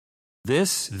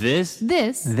This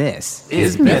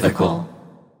is Mythical.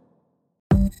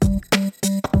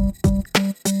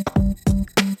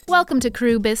 Welcome to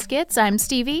Crew Biscuits. I'm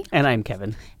Stevie. And I'm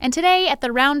Kevin. And today at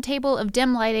the round table of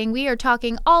dim lighting, we are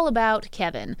talking all about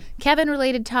Kevin.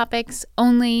 Kevin-related topics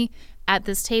only at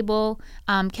this table.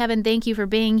 Kevin, thank you for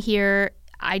being here.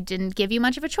 I didn't give you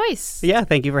much of a choice. Yeah,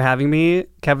 thank you for having me.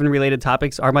 Kevin-related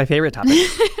topics are my favorite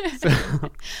topics.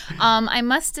 I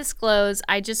must disclose,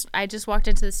 I just walked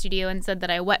into the studio and said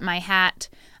that I wet my hat,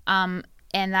 and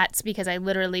that's because I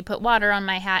literally put water on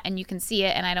my hat, and you can see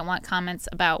it, and I don't want comments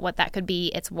about what that could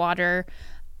be. It's water.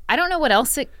 I don't know what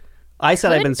else it I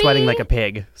said I've been sweating be. like a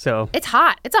pig, so... It's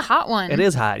hot. It's a hot one. It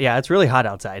is hot. Yeah, it's really hot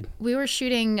outside. We were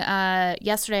shooting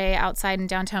yesterday outside in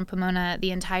downtown Pomona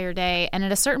the entire day, and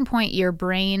at a certain point, your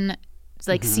brain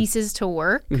ceases to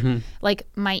work. Like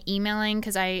my emailing,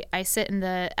 because I sit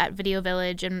at Video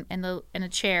Village in a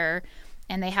chair,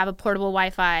 and they have a portable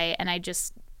Wi-Fi, and I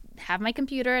just have my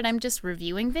computer, and I'm just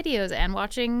reviewing videos and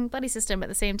watching Buddy System at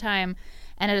the same time.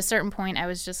 And at a certain point, I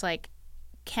was just like,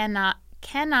 cannot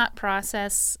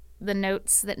process the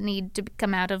notes that need to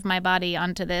come out of my body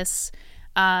onto this.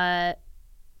 That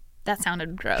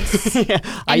sounded gross.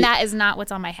 That is not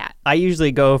what's on my hat. I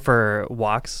usually go for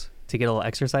walks to get a little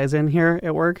exercise in here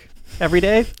at work every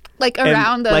day.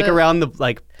 Around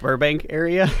the Burbank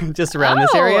area, just around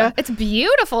this area. It's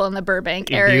beautiful in the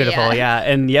Burbank area. Beautiful, yeah.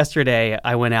 And yesterday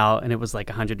I went out and it was like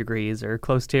 100 degrees or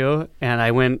close to, and I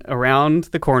went around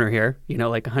the corner here,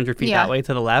 like 100 feet that way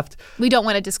to the left. We don't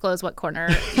want to disclose what corner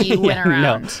you went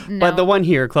around. No, but the one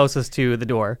here closest to the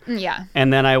door. Yeah.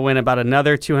 And then I went about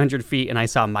another 200 feet and I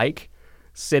saw Mike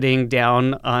sitting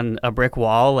down on a brick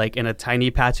wall, like in a tiny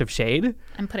patch of shade.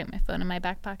 I'm putting my phone in my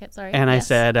back pocket, sorry. And I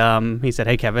said, he said,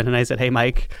 "Hey, Kevin." And I said, "Hey,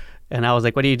 Mike." And I was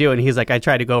like, "What are you doing?" He's like, "I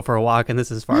tried to go for a walk and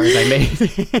this is as far as I made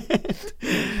it."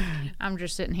 I'm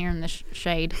just sitting here in the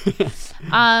shade.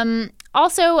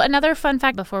 Also, another fun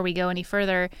fact before we go any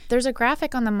further, there's a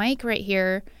graphic on the mic right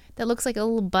here that looks like a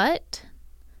little butt.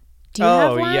 Do you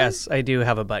have one? Yes, I do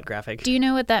have a butt graphic. Do you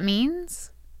know what that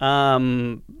means?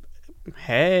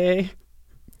 Hey.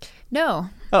 No.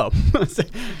 Oh.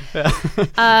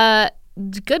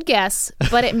 Good guess,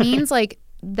 but it means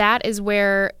that is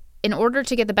where, in order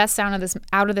to get the best sound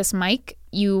out of this mic,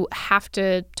 you have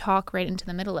to talk right into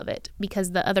the middle of it,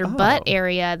 because the other butt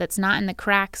area that's not in the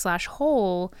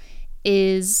crack/hole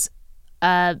is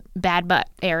a bad butt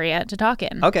area to talk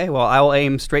in. Okay, well, I will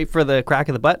aim straight for the crack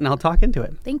of the butt and I'll talk into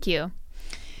it. Thank you.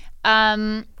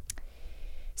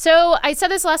 So I said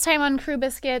this last time on Crew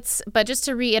Biscuits, but just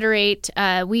to reiterate,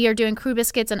 we are doing Crew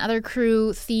Biscuits and other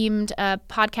crew-themed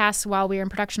podcasts while we're in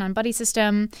production on Buddy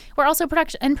System. We're also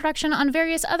in production on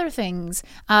various other things.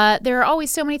 There are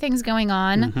always so many things going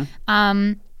on.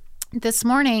 This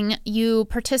morning, you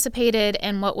participated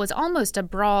in what was almost a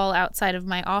brawl outside of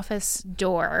my office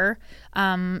door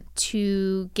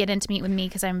to get in to meet with me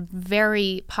because I'm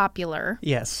very popular.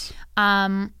 Yes.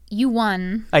 You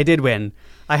won. I did win.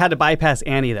 I had to bypass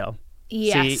Annie, though.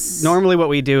 Yes. See, normally what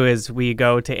we do is we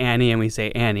go to Annie and we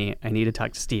say, "Annie, I need to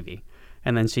talk to Stevie."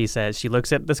 And then she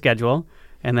looks at the schedule,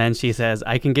 and then she says,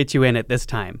 "I can get you in at this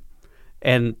time."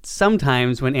 And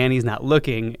sometimes when Annie's not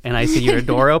looking and I see your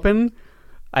door open,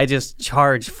 I just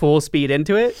charge full speed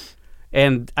into it.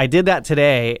 And I did that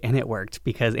today, and it worked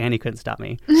because Annie couldn't stop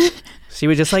me. She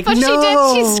was just like, but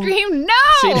 "No!" She did. She screamed,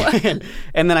 "No!" She did.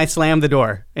 And then I slammed the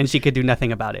door, and she could do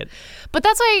nothing about it. But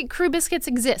that's why Crew Biscuits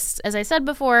exists. As I said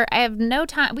before, I have no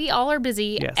time. We all are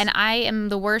busy, and I am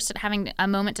the worst at having a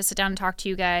moment to sit down and talk to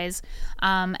you guys.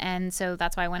 And so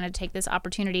that's why I wanted to take this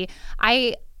opportunity.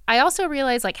 I also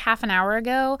realized half an hour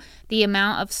ago the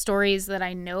amount of stories that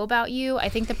I know about you. I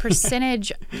think the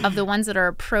percentage of the ones that are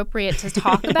appropriate to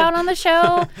talk about on the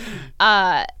show,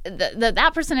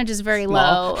 that percentage is very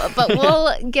low. But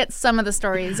we'll get some of the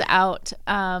stories out.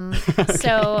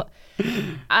 So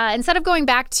instead of going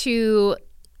back to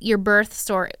your birth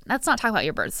story, let's not talk about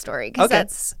your birth story because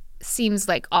that's seems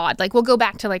odd. We'll go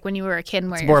back to when you were a kid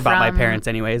and where it's you're more from. about my parents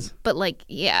anyways. But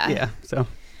yeah. Yeah, so...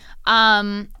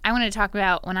 I wanted to talk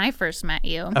about when I first met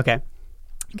you. Okay.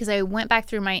 Because I went back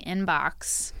through my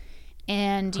inbox,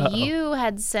 and you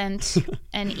had sent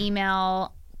an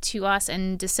email to us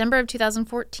in December of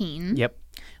 2014. Yep.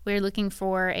 We were looking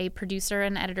for a producer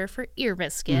and editor for Ear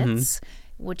Biscuits,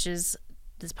 which is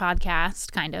this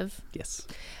podcast, kind of. Yes.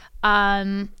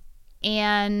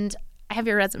 And I have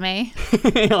your resume.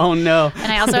 Oh, no.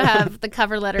 And I also have the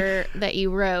cover letter that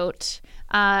you wrote.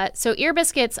 So Ear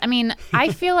Biscuits, I mean,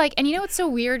 I feel and you know what's so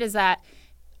weird is that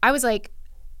I was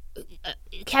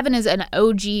Kevin is an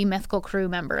OG Mythical Crew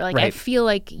member. Like, right. I feel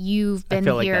like you've been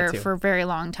here for a very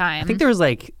long time. I think there was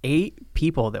like 8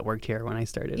 people that worked here when I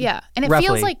started. Yeah, and it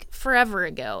feels like forever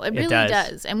ago. It really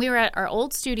does. And we were at our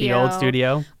old studio. The old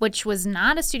studio. Which was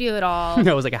not a studio at all.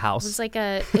 No, it was like a house.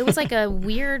 It was like a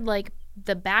weird, like,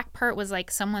 the back part was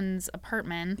like someone's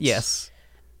apartment. Yes.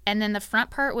 And then the front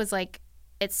part was like,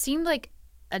 it seemed like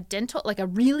a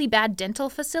really bad dental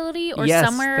facility or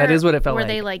somewhere that is what it felt where like.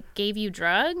 they like gave you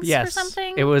drugs or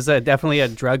something. It was definitely a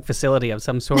drug facility of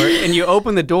some sort. And you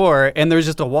open the door and there's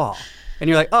just a wall. And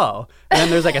you're like, oh. And then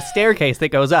there's like a staircase that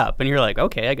goes up. And you're like,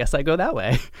 okay, I guess I go that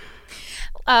way.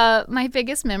 My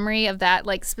biggest memory of that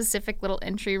like specific little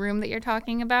entry room that you're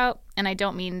talking about, and I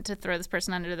don't mean to throw this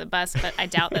person under the bus, but I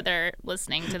doubt that they're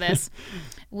listening to this.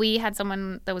 We had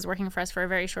someone that was working for us for a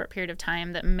very short period of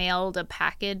time that mailed a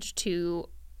package to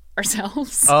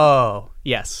ourselves. Oh,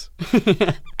 yes.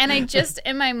 And I just,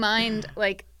 in my mind,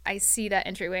 like, I see that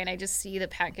entryway and I just see the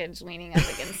package leaning up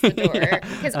against the door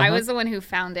because I was the one who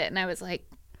found it, and I was like,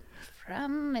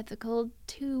 from mythical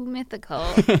to mythical.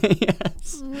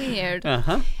 Yes. Weird.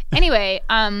 Anyway,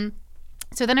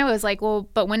 so then I was like, well,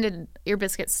 but when did Ear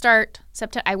Biscuits start?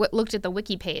 I looked at the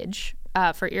wiki page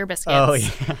for Ear Biscuits. Oh,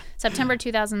 yeah. September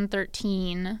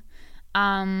 2013.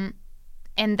 And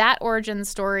that origin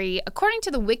story, according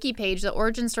to the wiki page, the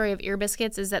origin story of Ear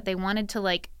Biscuits is that they wanted to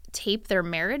like tape their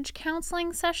marriage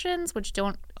counseling sessions, which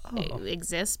don't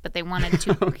exist, but they wanted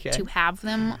to to have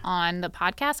them on the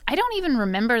podcast. I don't even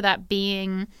remember that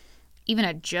being even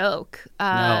a joke.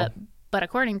 No. But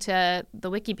according to the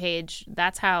wiki page,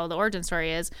 that's how the origin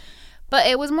story is. But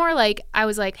it was more like, I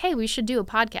was like, hey, we should do a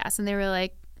podcast. And they were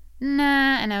like,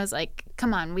 nah. And I was like,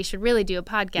 come on, we should really do a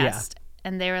podcast. Yeah.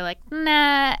 And they were like,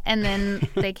 nah. And then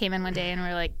they came in one day and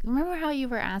were like, remember how you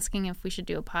were asking if we should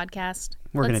do a podcast?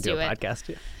 We're going to do a podcast,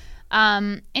 yeah.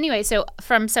 Anyway, so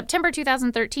from September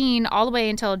 2013 all the way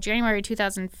until January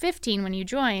 2015 when you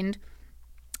joined,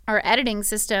 our editing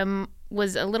system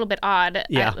was a little bit odd.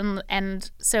 Yeah.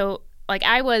 And so like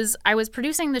I was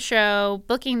producing the show,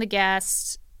 booking the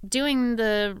guests, doing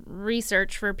the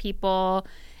research for people,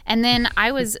 and then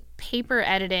I was paper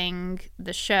editing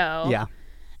the show. Yeah.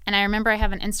 And I remember I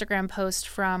have an Instagram post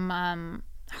from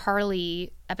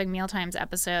Harley Epic Mealtimes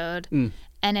episode,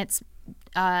 and it's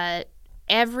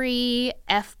every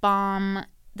F-bomb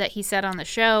that he said on the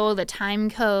show, the time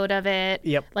code of it.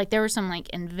 Yep. Like there were some like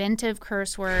inventive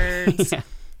curse words. Yeah.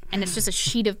 And it's just a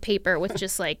sheet of paper with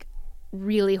just like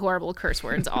really horrible curse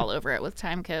words all over it with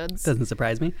time codes. Doesn't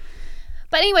surprise me.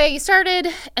 But anyway, you started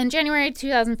in January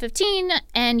 2015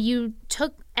 and you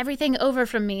took everything over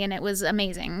from me and it was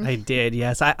amazing. I did,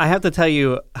 yes. I have to tell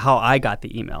you how I got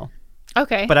the email.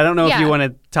 Okay. But I don't know if you want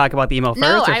to talk about the email first.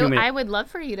 No, I would love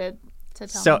for you to tell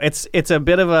so me. It's a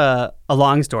bit of a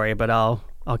long story, but I'll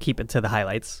keep it to the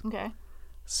highlights. Okay.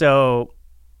 So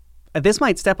this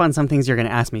might step on some things you're going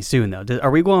to ask me soon, though.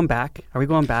 Are we going back? Are we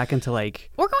going back into like...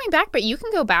 We're going back, but you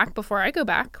can go back before I go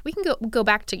back. We can go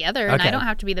back together, and I don't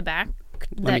have to be the back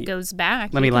that goes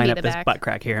back. Let me line up this butt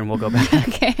crack here, and we'll go back.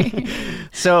 Okay.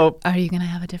 So... Are you going to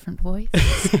have a different voice?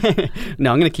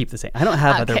 No, I'm going to keep the same. I don't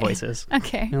have other voices.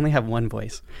 Okay. I only have one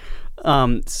voice.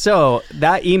 So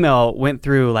that email went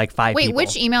through like 5 people. Wait,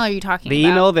 which email are you talking about? The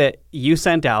email that you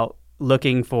sent out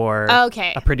looking for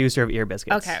a producer of Ear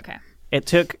Biscuits. Okay.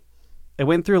 It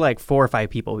went through like 4 or 5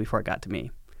 people before it got to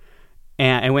me.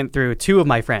 And it went through 2 of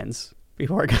my friends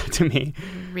before it got to me.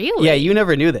 Really? Yeah, you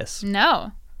never knew this.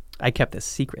 No. I kept this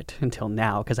secret until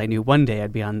now because I knew one day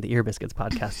I'd be on the Ear Biscuits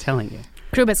podcast telling you.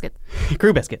 Crew Biscuit.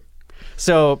 Crew Biscuit.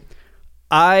 So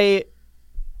I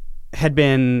had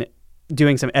been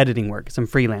doing some editing work, some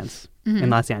freelance in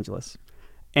Los Angeles.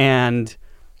 And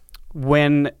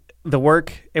when the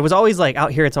work, it was always like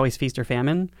out here, it's always feast or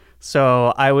famine.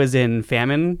 So I was in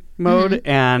famine mode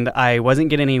and I wasn't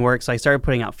getting any work. So I started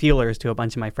putting out feelers to a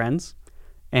bunch of my friends.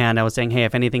 And I was saying, hey,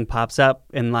 if anything pops up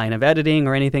in line of editing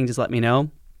or anything, just let me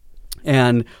know.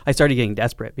 And I started getting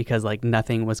desperate because like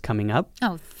nothing was coming up.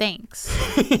 Oh, thanks.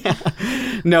 Yeah.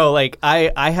 No, like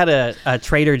I had a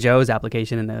Trader Joe's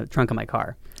application in the trunk of my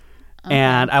car. Okay.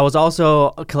 And I was also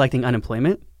collecting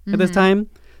unemployment at this time.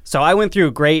 So I went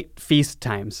through great feast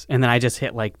times and then I just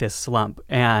hit like this slump.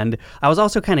 And I was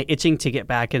also kind of itching to get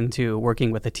back into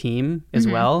working with a team as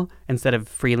well. Instead of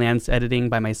freelance editing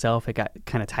by myself, it got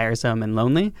kind of tiresome and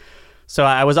lonely. So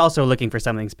I was also looking for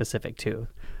something specific too.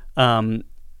 And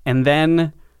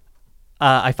then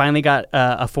I finally got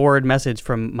a forward message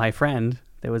from my friend.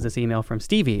 There was this email from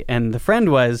Stevie. And the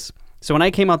friend was, so when I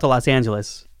came out to Los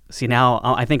Angeles, see, now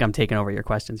I think I'm taking over your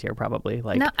questions here probably.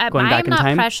 Like no, going back in time.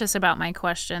 I'm not precious about my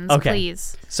questions,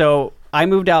 please. So I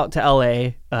moved out to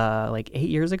LA like 8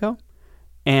 years ago,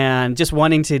 and just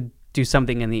wanting to do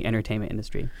something in the entertainment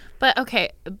industry. But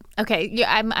okay. Yeah,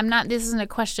 I'm not. This isn't a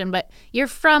question, but you're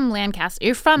from Lancaster.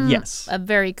 You're from a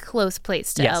very close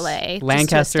place to LA.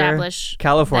 Lancaster,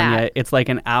 California. That. It's like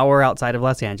an hour outside of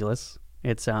Los Angeles.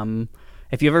 It's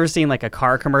if you've ever seen like a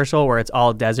car commercial where it's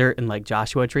all desert and like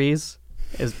Joshua trees,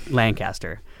 is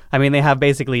Lancaster. I mean, they have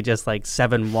basically just like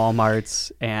 7 Walmarts,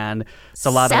 and it's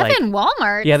a lot of like 7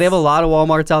 Walmarts. Yeah, they have a lot of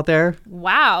Walmarts out there.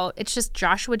 Wow, it's just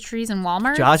Joshua trees and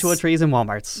Walmarts. Joshua trees and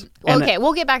Walmarts. Okay,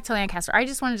 we'll get back to Lancaster. I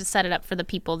just wanted to set it up for the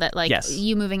people that like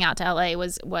you moving out to LA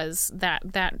was that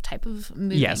type of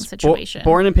moving situation.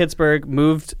 Born in Pittsburgh,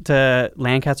 moved to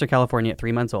Lancaster, California at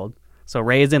 3 months old. So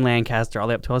raised in Lancaster all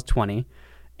the way up till I was 20,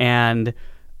 and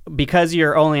because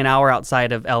you're only an hour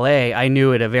outside of LA, I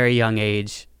knew at a very young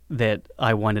age that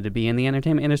I wanted to be in the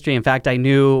entertainment industry. In fact, I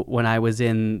knew when I was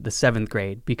in the 7th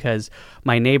grade because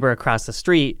my neighbor across the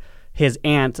street, his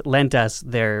aunt lent us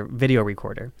their video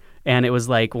recorder. And it was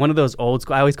like one of those old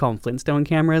school, I always call them Flintstone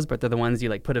cameras, but they're the ones you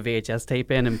like put a VHS tape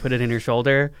in and put it in your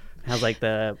shoulder. It has like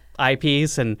the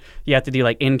eyepiece, and you have to do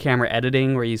like in-camera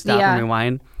editing where you stop and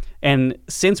rewind. And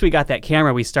since we got that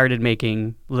camera, we started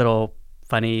making little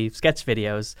funny sketch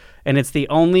videos, and it's the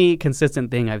only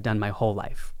consistent thing I've done my whole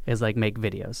life is like make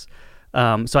videos.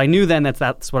 So I knew then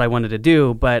that's what I wanted to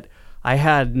do, but I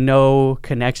had no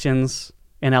connections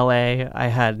in LA. I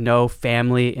had no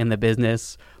family in the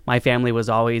business. My family was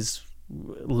always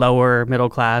lower middle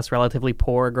class, relatively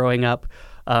poor growing up.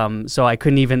 So they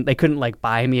couldn't like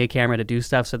buy me a camera to do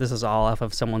stuff. So this is all off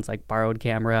of someone's like borrowed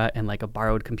camera and like a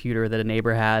borrowed computer that a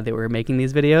neighbor had. They were making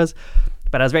these videos.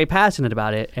 But I was very passionate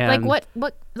about it. And like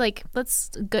what like let's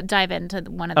dive into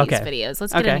one of these videos.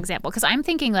 Let's get an example, because I'm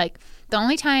thinking like the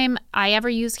only time I ever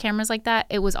used cameras like that,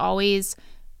 it was always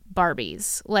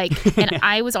Barbies. Like, and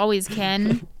I was always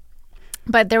Ken,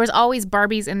 but there was always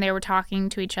Barbies, and they were talking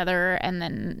to each other, and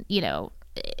then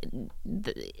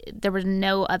there was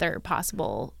no other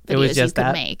possible videos you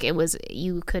could make. It was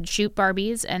you could shoot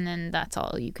Barbies, and then that's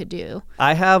all you could do.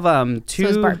 I have 2 so it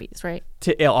was Barbies, right?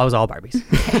 I was all Barbies.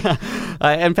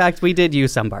 In fact, we did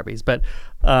use some Barbies, but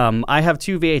I have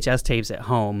 2 VHS tapes at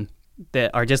home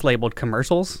that are just labeled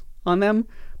commercials on them.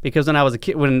 Because when I was a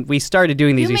kid, when we started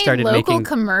doing these, we started making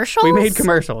commercials. We made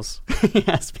commercials.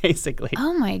 Yes, basically.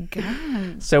 Oh my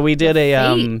god! So we did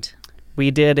a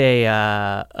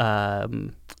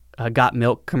Got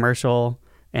Milk commercial,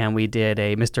 and we did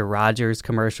a Mr. Rogers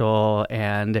commercial,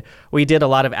 and we did a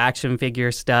lot of action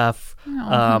figure stuff.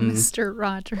 Mr.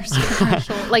 Rogers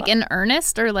commercial, like in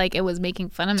earnest, or like it was making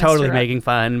fun of Mr. Totally making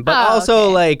fun, but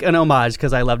also like an homage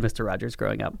because I loved Mr. Rogers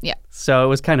growing up. Yeah. So it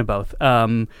was kind of both.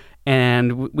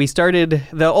 And we started,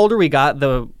 the older we got,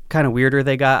 the kind of weirder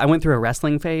they got. I went through a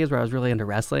wrestling phase where I was really into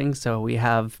wrestling. So we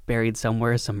have buried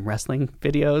somewhere some wrestling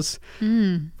videos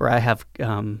where I have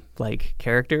like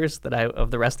characters of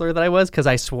the wrestler that I was, because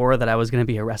I swore that I was going to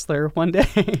be a wrestler one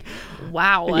day.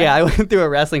 Wow. Yeah, I went through a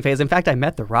wrestling phase. In fact, I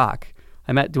met The Rock.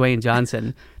 I met Dwayne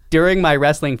Johnson during my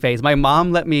wrestling phase. My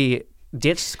mom let me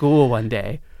ditch school one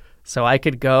day so I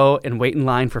could go and wait in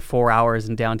line for 4 hours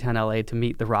in downtown LA to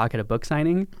meet The Rock at a book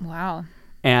signing. Wow.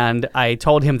 And I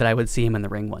told him that I would see him in the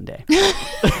ring one day.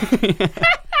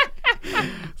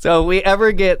 So if we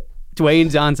ever get Dwayne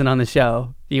Johnson on the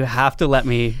show, you have to let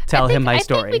me tell him my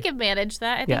story. I think we can manage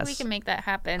that. I think we can make that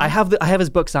happen. I have his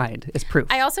book signed. It's proof.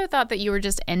 I also thought that you were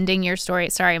just ending your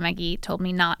story. Sorry, Maggie told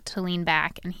me not to lean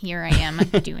back, and here I am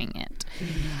doing it.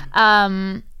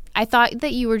 I thought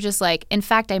that you were just like, in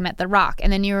fact, I met The Rock,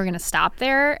 and then you were going to stop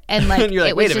there, and like,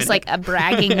 it was just like a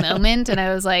bragging moment, and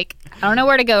I was like, I don't know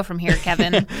where to go from here,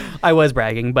 Kevin. I was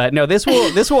bragging, but no, this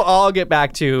will all get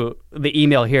back to the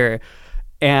email here,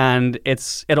 and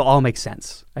it'll all make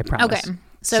sense. I promise. Okay,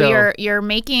 so you're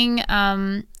making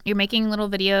little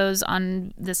videos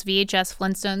on this VHS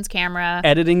Flintstones camera.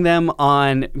 Editing them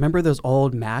on, remember those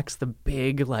old Macs, the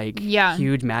big, like,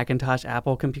 huge Macintosh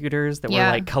Apple computers that were,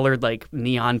 like, colored, like,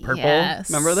 neon purple? Yes.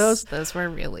 Remember those? Those were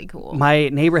really cool. My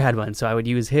neighbor had one, so I would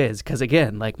use his. Because,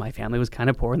 again, like, my family was kind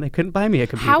of poor and they couldn't buy me a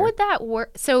computer. How would that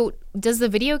work? So does the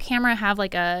video camera have,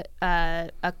 like, a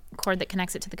cord that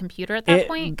connects it to the computer at that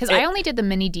point? Because I only did the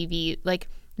mini DV. Like,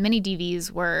 mini DVs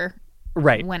were...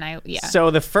 Right.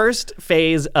 So the first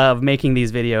phase of making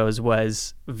these videos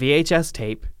was VHS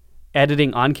tape,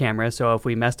 editing on camera. So if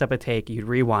we messed up a take, you'd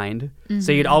rewind. Mm-hmm.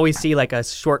 So you'd always see like a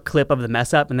short clip of the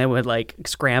mess up, and then would like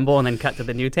scramble and then cut to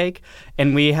the new take.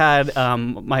 And we had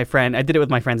my friend, I did it with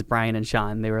my friends Brian and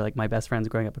Sean. They were like my best friends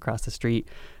growing up across the street.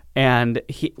 And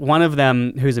one of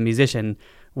them, who's a musician,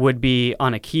 would be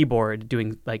on a keyboard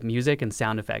doing like music and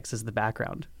sound effects as the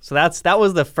background. So that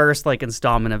was the first like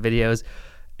installment of videos.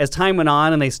 As time went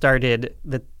on and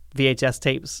the VHS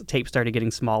tapes started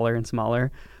getting smaller and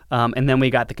smaller. And then we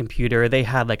got the computer. They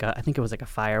had I think it was like a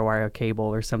FireWire cable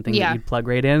or something that you'd plug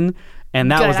right in. And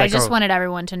that was like I just wanted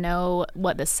everyone to know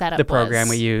what the setup was. The program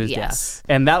we used, yes.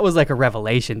 Yeah. And that was like a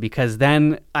revelation, because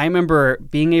then I remember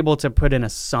being able to put in a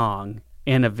song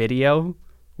in a video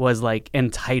was like in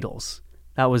titles.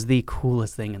 That was the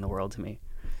coolest thing in the world to me.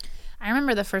 I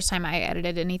remember the first time I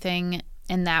edited anything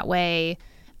in that way,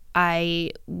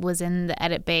 I was in the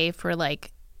edit bay for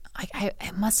it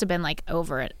must have been like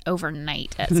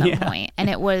overnight at some point. And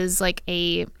it was like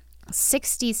a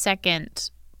 60-second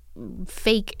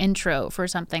fake intro for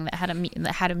something that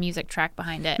had a music track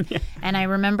behind it. Yeah. And I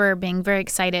remember being very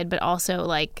excited, but also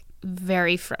like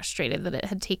very frustrated that it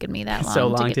had taken me that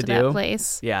long to get to that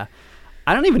place. Yeah.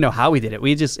 I don't even know how we did it. It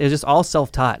was just all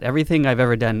self-taught. Everything I've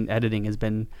ever done editing has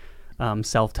been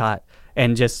self-taught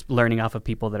and just learning off of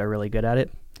people that are really good at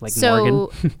it, like Morgan.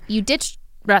 So you ditched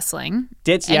wrestling.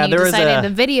 There decided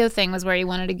the video thing was where you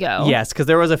wanted to go. Yes, because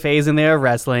there was a phase in there of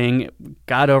wrestling.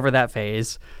 Got over that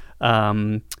phase.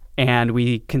 And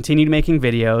we continued making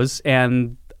videos,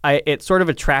 and it sort of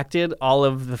attracted all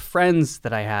of the friends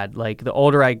that I had. Like the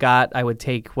older I got, I would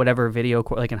take whatever video,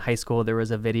 like in high school, there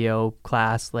was a video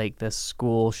class, like the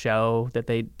school show that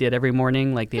they did every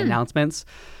morning, like the announcements.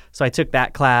 So I took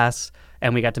that class,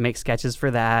 and we got to make sketches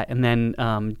for that. And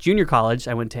then junior college,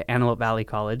 I went to Antelope Valley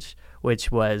College,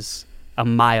 which was a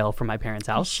mile from my parents'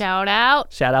 house. Shout out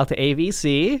to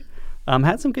AVC.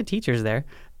 Had some good teachers there.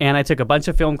 And I took a bunch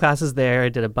of film classes there,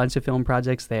 did a bunch of film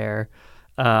projects there,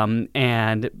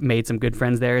 and made some good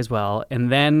friends there as well.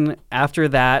 And then after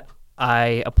that,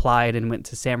 I applied and went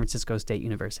to San Francisco State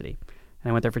University. And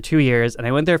I went there for 2 years, and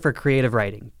I went there for creative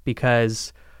writing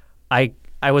because I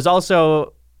was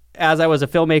also, as I was a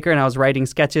filmmaker and I was writing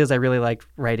sketches, I really liked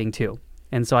writing too.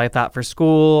 And so I thought for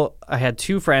school, I had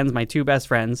two friends, my two best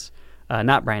friends,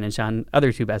 not Brian and Sean,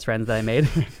 other two best friends that I made.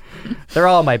 They're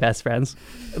all my best friends.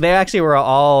 They actually were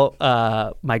all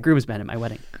my groomsmen at my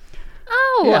wedding.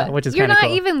 Oh, yeah, which is kind of cool.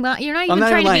 You're not even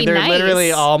trying to be They're nice. They're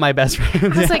literally all my best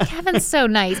friends. I was like, Kevin's so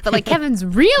nice, but like Kevin's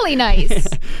really nice.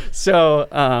 So,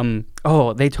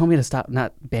 they told me to stop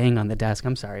not banging on the desk.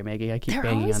 I'm sorry, Maggie. I keep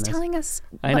banging on this. They're always telling us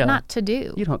what not to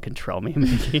do. You don't control me,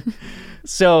 Maggie.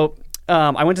 So,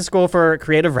 I went to school for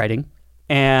creative writing,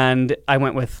 and I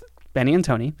went with Benny and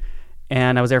Tony.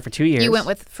 And I was there for 2 years. You went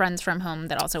with friends from home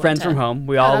that also friends from home.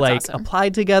 We all awesome.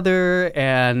 Applied together,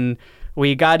 and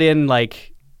we got in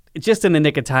just in the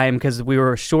nick of time because we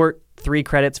were short 3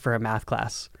 credits for a math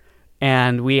class.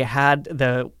 And we had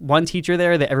the one teacher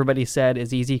there that everybody said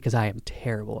is easy because I am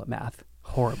terrible at math.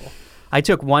 Horrible. I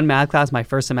took one math class my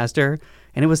first semester,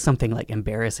 and it was something like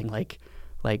embarrassing,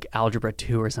 like Algebra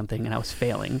 2 or something, and I was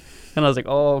failing. And I was like,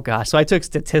 oh gosh. So I took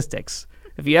statistics.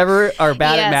 If you ever are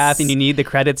bad at math and you need the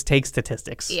credits, take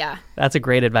statistics. Yeah. That's a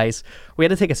great advice. We had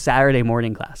to take a Saturday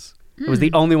morning class. It was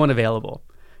the only one available.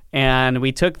 And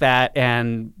we took that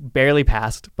and barely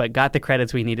passed, but got the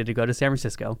credits we needed to go to San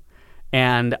Francisco.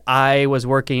 And I was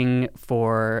working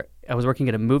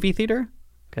at a movie theater,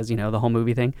 because, the whole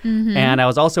movie thing. Mm-hmm. And I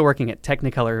was also working at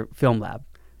Technicolor Film Lab,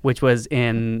 which it's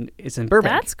in Burbank.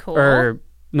 That's cool. Or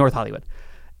North Hollywood.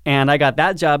 And I got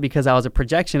that job because I was a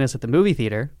projectionist at the movie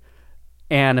theater.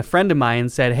 And a friend of mine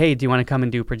said, hey, do you want to come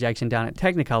and do projection down at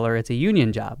Technicolor? It's a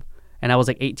union job. And I was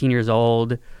like 18 years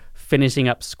old, finishing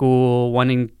up school,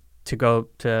 wanting to go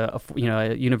to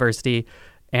a university.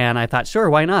 And I thought, sure,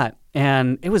 why not?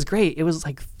 And it was great. It was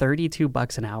like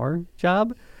 $32 an hour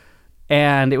job.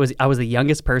 And I was the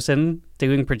youngest person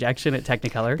doing projection at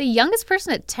Technicolor. The youngest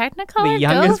person at Technicolor? The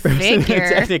youngest person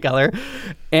at Technicolor.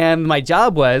 And my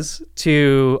job was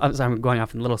I'm going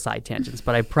off in little side tangents,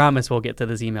 but I promise we'll get to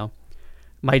this email.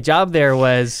 My job there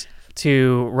was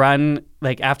to run,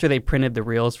 after they printed the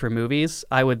reels for movies,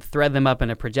 I would thread them up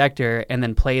in a projector and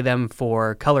then play them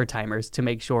for color timers to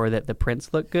make sure that the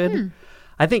prints look good.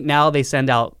 I think now they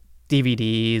send out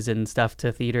DVDs and stuff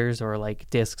to theaters, or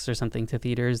discs or something to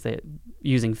theaters, that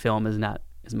using film is not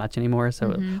as much anymore.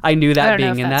 So I knew that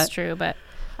being in that. That's true, but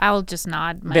I will just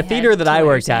nod my The head theater that I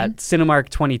worked at, Cinemark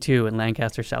 22 in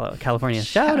Lancaster, California.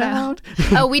 Shout out.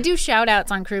 Oh, we do shout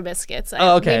outs on Crew Biscuits.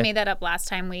 Okay. We made that up last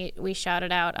time. We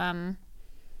shouted out,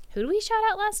 who did we shout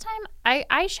out last time?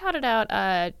 I shouted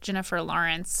out Jennifer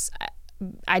Lawrence.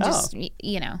 I just,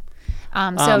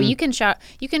 so you can shout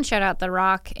out The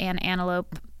Rock and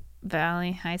Antelope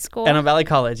Valley High School. Antelope Valley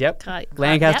College, yep.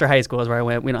 Lancaster High School is where I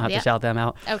went. We don't have to shout them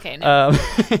out. Okay. No,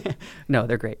 no,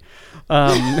 they're great.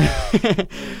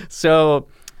 So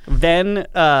then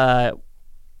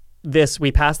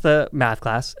we passed the math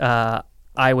class.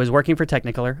 I was working for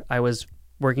Technicolor. I was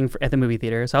working at the movie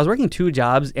theater. So I was working 2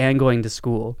 jobs and going to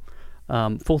school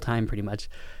full time pretty much.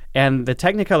 And the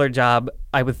Technicolor job,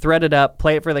 I would thread it up,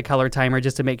 play it for the color timer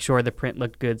just to make sure the print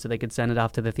looked good so they could send it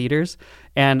off to the theaters.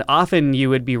 And often you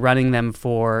would be running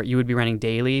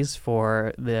dailies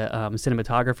for the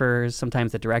cinematographers.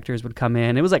 Sometimes the directors would come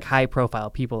in. It was like high profile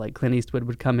people like Clint Eastwood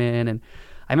would come in. And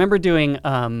I remember doing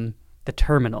The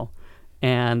Terminal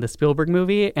and the Spielberg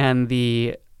movie, and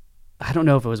I don't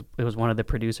know if it was one of the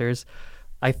producers.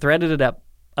 I threaded it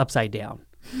upside down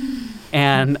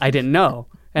and I didn't know.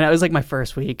 And it was like my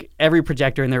first week. Every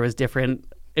projector in there was different.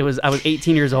 I was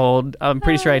 18 years old. I'm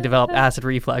pretty sure I developed acid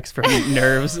reflux from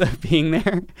nerves of being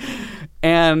there.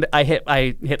 And I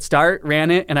hit start,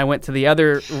 ran it, and I went to the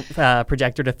other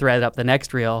projector to thread up the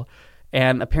next reel.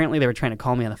 And apparently they were trying to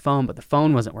call me on the phone, but the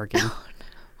phone wasn't working. Oh, no.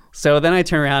 So then I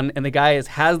turn around and the guy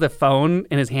has the phone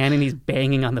in his hand and he's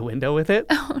banging on the window with it.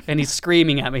 Oh, no. And he's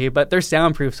screaming at me, but they're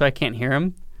soundproof so I can't hear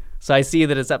him. So I see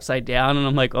that it's upside down, and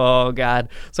I'm like, oh, God.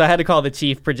 So I had to call the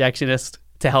chief projectionist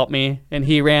to help me, and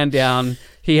he ran down.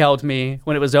 He helped me.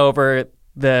 When it was over,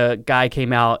 the guy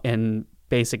came out and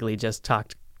basically just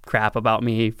talked crap about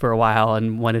me for a while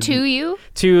and wanted to you?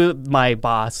 To my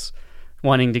boss,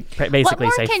 wanting to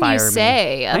basically say fire me. What more can you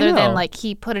say other than, like,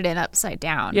 he put it in upside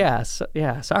down? Yeah,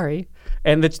 sorry.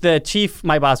 And the chief,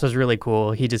 my boss, was really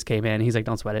cool. He just came in. He's like,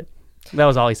 don't sweat it. That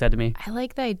was all he said to me. I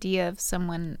like the idea of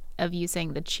you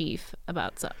saying the chief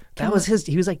about something. That was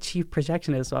he was like chief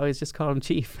projectionist, so I always just called him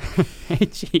chief. Hey,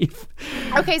 chief.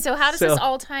 Okay, so how does this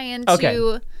all tie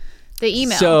into the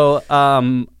email? So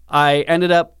I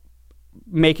ended up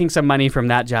making some money from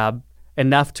that job,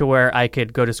 enough to where I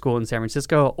could go to school in San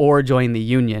Francisco or join the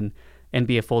union and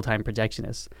be a full-time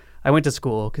projectionist. I went to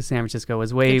school because San Francisco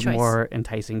was way more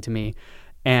enticing to me.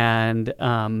 And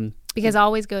because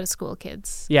always go to school,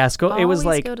 kids. Yeah, school. It was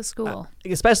like go to school,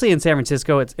 especially in San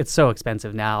Francisco. It's so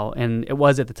expensive now, and it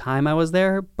was at the time I was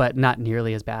there, but not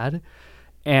nearly as bad.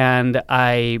 And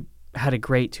I had a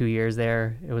great 2 years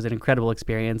there. It was an incredible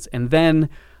experience. And then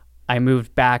I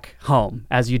moved back home,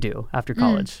 as you do after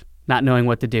college, not knowing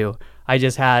what to do. I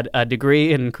just had a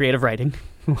degree in creative writing,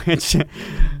 which,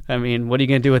 I mean, what are you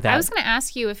going to do with that? I was going to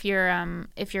ask you if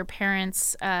your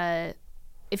parents.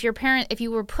 If you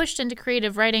were pushed into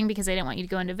creative writing because they didn't want you to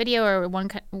go into video, or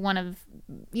one of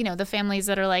the families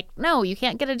that are like, no, you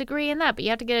can't get a degree in that, but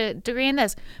you have to get a degree in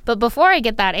this. But before I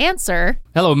get that answer,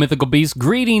 hello, Mythical Beasts.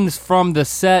 Greetings from the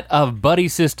set of Buddy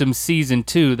System Season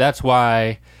 2. That's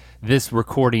why this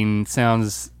recording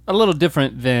sounds a little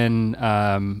different than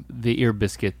the ear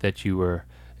biscuit that you were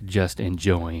just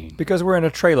enjoying. Because we're in a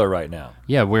trailer right now.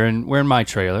 Yeah, we're in my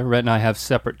trailer. Rhett and I have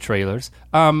separate trailers.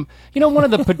 One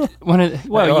of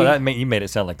the you made it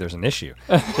sound like there's an issue.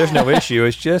 There's no issue.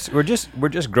 It's just we're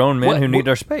just grown men who need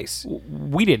our space.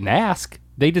 We didn't ask.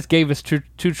 They just gave us two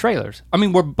trailers. I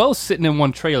mean, we're both sitting in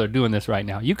one trailer doing this right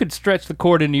now. You could stretch the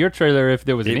cord into your trailer if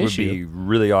there was an issue. It would be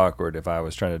really awkward if I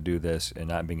was trying to do this and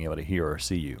not being able to hear or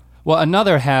see you. Well,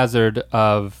 another hazard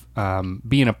of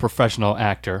being a professional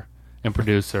actor and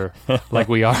producer like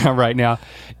we are right now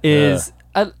is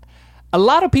a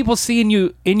lot of people seeing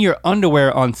you in your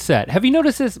underwear on set. Have you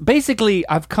noticed this? Basically,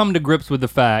 I've come to grips with the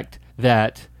fact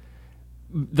that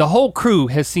the whole crew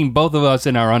has seen both of us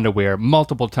in our underwear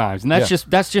multiple times, and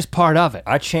that's just part of it.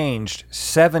 I changed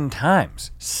 7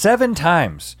 times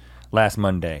last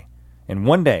Monday. In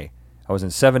one day, I was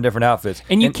in 7 different outfits.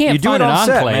 And you can't find an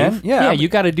enclave. Set, man. You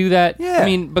got to do that. Yeah. I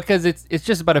mean, because it's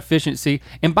just about efficiency.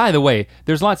 And by the way,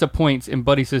 there's lots of points in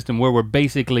Buddy System where we're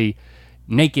basically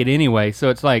naked anyway. So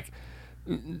it's like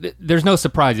there's no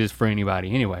surprises for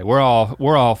anybody anyway. We're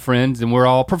all friends and we're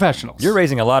all professionals. You're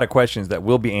raising a lot of questions that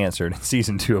will be answered in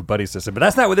season 2 of Buddy System, but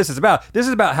that's not what this is about. This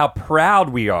is about how proud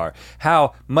we are,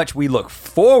 how much we look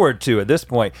forward to at this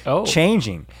point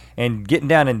changing and getting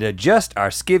down into just our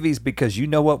skivvies, because you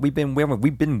know what we've been wearing?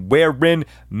 We've been wearing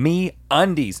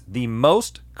MeUndies, the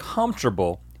most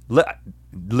comfortable,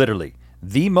 literally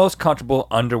the most comfortable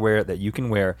underwear that you can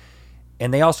wear.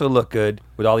 And they also look good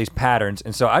with all these patterns.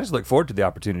 And so I just look forward to the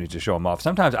opportunity to show them off.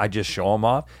 Sometimes I just show them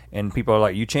off and people are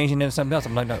like, you changing into something else?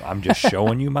 I'm like, no, I'm just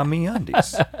showing you my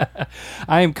MeUndies.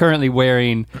 I am currently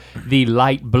wearing the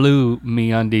light blue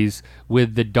MeUndies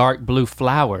with the dark blue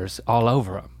flowers all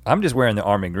over them. I'm just wearing the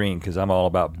army green because I'm all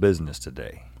about business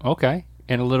today. Okay,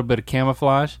 and a little bit of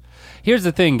camouflage. Here's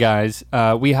the thing, guys.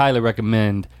 We highly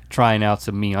recommend trying out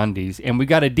some MeUndies. And we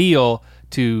got a deal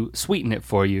to sweeten it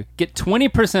for you. Get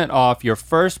 20% off your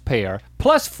first pair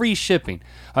plus free shipping.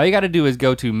 All you got to do is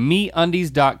go to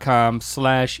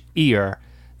MeUndies.com/ear.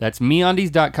 That's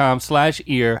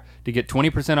MeUndies.com/ear to get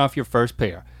 20% off your first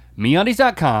pair.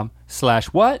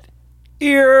 MeUndies.com/what?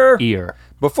 Ear.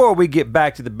 Before we get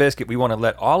back to the biscuit, we want to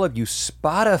let all of you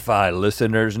Spotify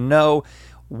listeners know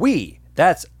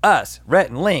that's us, Rhett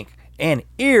and Link, and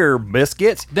Ear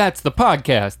Biscuits. That's the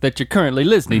podcast that you're currently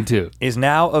listening to. Is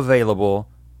now available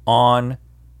on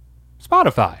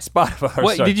Spotify.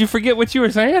 What, sorry. did you forget what you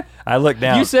were saying? I looked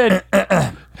down. You said,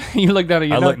 you looked down at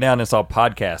your I looked down and saw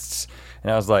podcasts,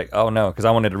 and I was like, oh no, because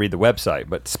I wanted to read the website,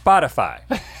 but Spotify.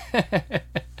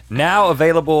 Now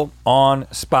available on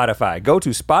Spotify. Go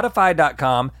to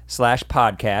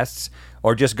spotify.com/podcasts,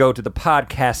 or just go to the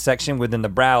podcast section within the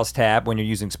Browse tab when you're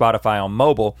using Spotify on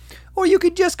mobile. Or you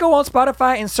could just go on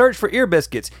Spotify and search for Ear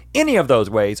Biscuits. Any of those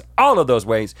ways, all of those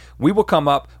ways, we will come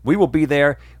up. We will be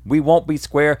there. We won't be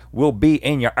square. We'll be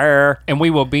in your ear. And we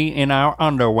will be in our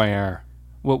underwear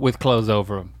with clothes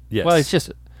over them. Yes. Well, it's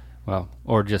just,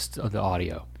 or just the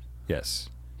audio. Yes.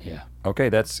 Yeah. Okay,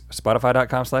 that's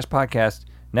spotify.com/podcast.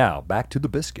 Now, back to the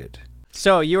biscuit.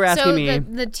 So you were asking me.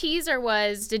 The teaser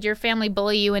was: did your family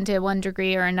bully you into one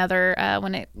degree or another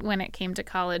when it came to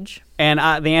college? And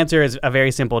the answer is a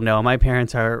very simple no. My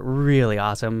parents are really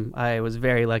awesome. I was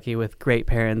very lucky with great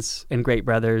parents and great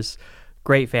brothers,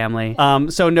 great family.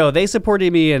 So no, they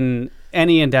supported me in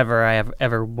any endeavor I have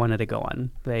ever wanted to go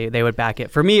on. They would back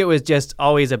it. For me, it was just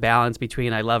always a balance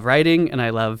between I love writing and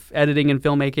I love editing and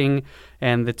filmmaking,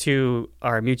 and the two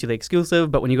are mutually exclusive.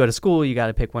 But when you go to school, you got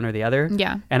to pick one or the other.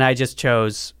 Yeah. And I just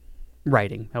chose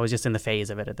writing. I was just in the phase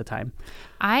of it at the time.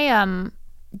 I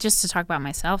just to talk about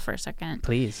myself for a second.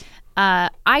 Please.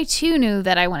 I too knew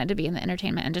that I wanted to be in the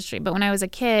entertainment industry, but when I was a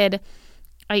kid,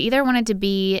 I either wanted to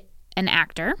be an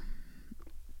actor.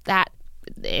 That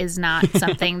is not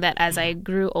something that as I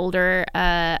grew older,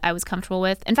 I was comfortable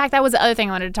with. In fact, that was the other thing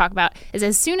I wanted to talk about is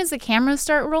as soon as the cameras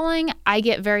start rolling, I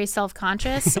get very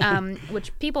self-conscious,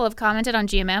 which people have commented on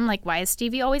GMM, like, why is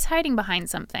Stevie always hiding behind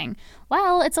something?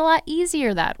 Well, it's a lot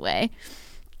easier that way.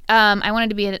 I wanted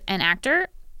to be an actor,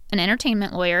 an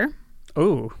entertainment lawyer.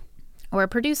 Ooh. Or a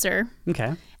producer.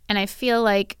 Okay. And I feel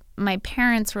like my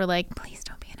parents were like, please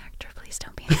don't be an actor. Please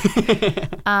don't be an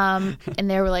actor. And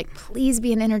they were like, please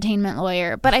be an entertainment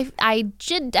lawyer. But I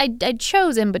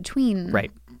chose in between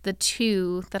the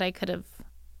two that I could have.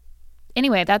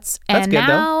 Anyway, that's and good, now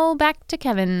though. Back to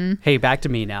Kevin. Hey, back to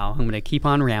me now. I'm going to keep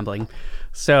on rambling.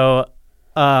 So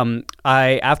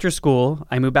after school,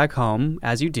 I moved back home,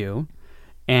 as you do.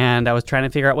 And I was trying to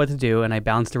figure out what to do, and I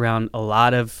bounced around a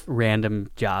lot of random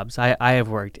jobs. I have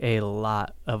worked a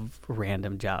lot of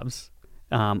random jobs,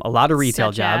 a lot of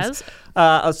retail jobs.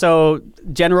 So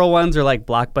general ones are like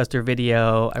Blockbuster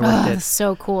Video. I worked at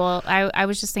so cool. I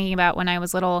was just thinking about when I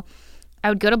was little, I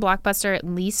would go to Blockbuster at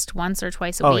least once or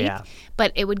twice a week. Yeah.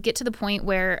 But it would get to the point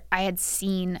where I had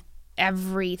seen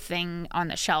everything on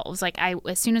the shelves. Like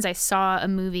as soon as I saw a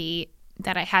movie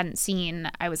that I hadn't seen,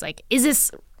 I was like, is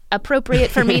this appropriate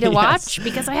for me to watch?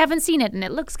 Because I haven't seen it and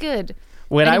it looks good.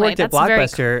 When anyway, I worked at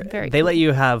Blockbuster, very they cool. let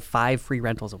you have 5 free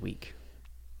rentals a week.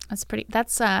 That's pretty.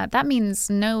 That means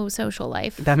no social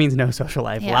life. That means no social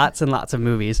life. Yeah. Lots and lots of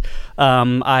movies.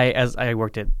 I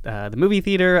worked at the movie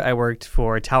theater. I worked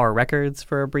for Tower Records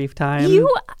for a brief time. You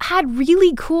had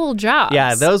really cool jobs.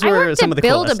 Yeah, those were I worked some at of the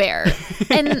coolest. Build-A-Bear,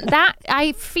 and that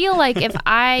I feel like if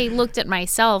I looked at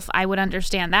myself, I would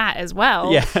understand that as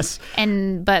well. Yes.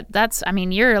 But that's. I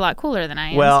mean, you're a lot cooler than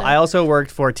I am. Well, so. I also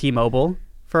worked for T-Mobile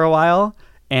for a while.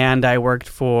 And I worked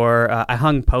for, I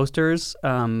hung posters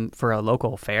for a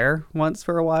local fair once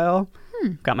for a while.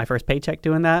 Got my first paycheck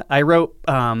doing that. I wrote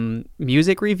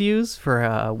music reviews for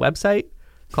a website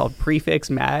called Prefix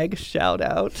Mag, shout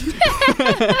out.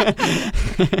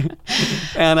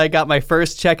 And I got my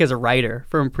first check as a writer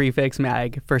from Prefix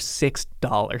Mag for $6.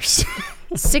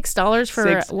 $6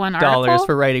 for one article? $6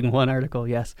 for writing one article,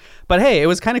 yes. But hey, it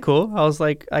was kind of cool. I was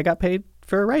like, I got paid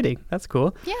for writing. That's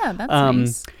cool. Yeah, that's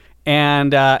nice.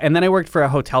 And then I worked for a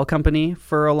hotel company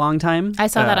for a long time. I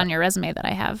saw that on your resume that I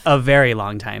have. A very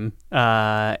long time.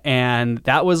 And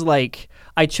that was like,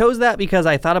 I chose that because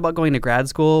I thought about going to grad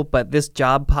school, but this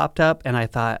job popped up and I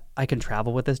thought I can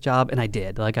travel with this job. And I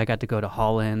did. Like I got to go to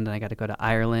Holland and I got to go to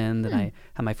Ireland and I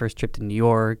had my first trip to New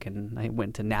York and I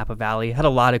went to Napa Valley. Had a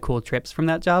lot of cool trips from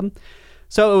that job.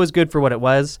 So it was good for what it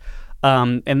was.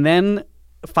 And then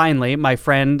finally, my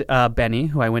friend Benny,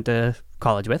 who I went to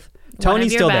college with,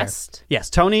 Tony's still there. Yes,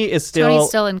 Tony is still. Tony's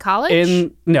still in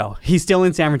college? No, he's still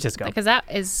in San Francisco. Because that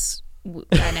is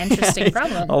an interesting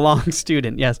problem. A long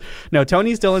student, yes. No,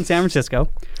 Tony's still in San Francisco.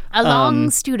 A long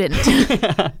student.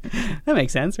 That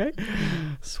makes sense, right?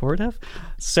 Sort of.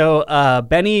 So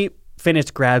Benny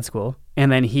finished grad school,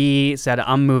 and then he said,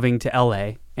 I'm moving to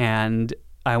LA, and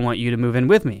I want you to move in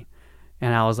with me.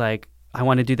 And I was like, I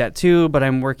want to do that too, but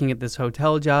I'm working at this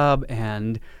hotel job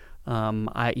and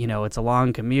it's a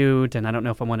long commute and I don't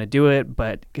know if I want to do it,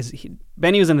 but because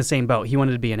Benny was in the same boat. He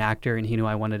wanted to be an actor and he knew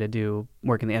I wanted to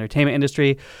work in the entertainment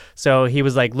industry. So he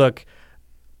was like, look,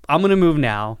 I'm going to move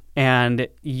now. And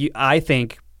I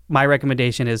think my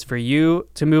recommendation is for you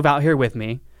to move out here with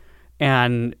me,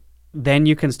 and then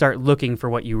you can start looking for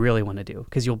what you really want to do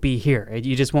because you'll be here.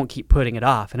 You just won't keep putting it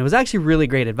off. And it was actually really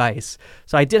great advice.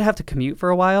 So I did have to commute for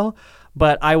a while,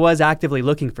 but I was actively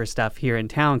looking for stuff here in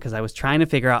town because I was trying to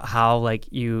figure out how, like,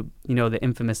 the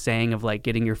infamous saying of like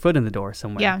getting your foot in the door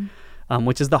somewhere. Yeah.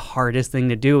 Which is the hardest thing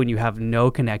to do when you have no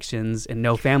connections and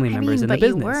no family members in the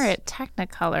business. But you were at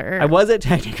Technicolor. I was at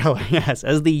Technicolor, yes,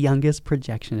 as the youngest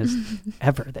projectionist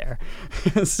ever there.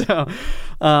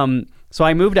 So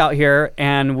I moved out here,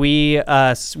 and we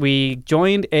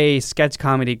joined a sketch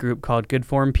comedy group called Good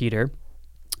Form Peter.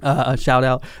 Shout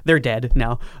out. They're dead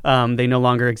now. They no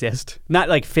longer exist. Not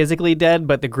like physically dead,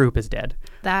 but the group is dead.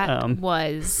 That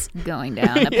was going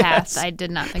down a path Yes. I did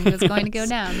not think it was going to go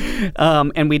down.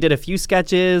 And we did a few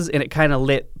sketches, and it kind of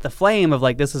lit the flame of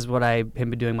like, this is what I've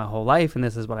been doing my whole life, and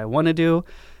this is what I want to do.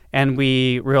 And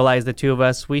we realized, the two of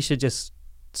us, we should just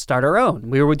start our own.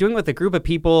 We were doing it with a group of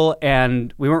people,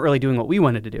 and we weren't really doing what we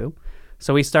wanted to do.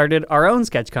 So we started our own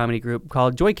sketch comedy group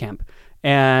called Joy Camp.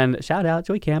 And shout out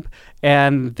Joy Camp.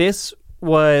 And this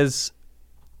was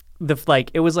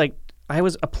I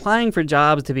was applying for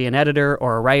jobs to be an editor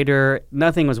or a writer.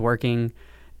 Nothing was working.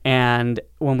 And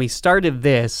when we started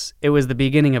this, it was the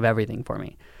beginning of everything for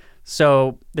me.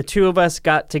 So the two of us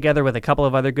got together with a couple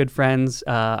of other good friends.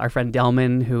 Our friend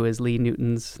Delman, who is Lee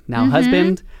Newton's now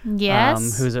husband.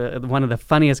 Yes. Who's one of the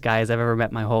funniest guys I've ever met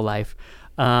in my whole life.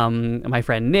 My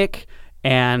friend Nick.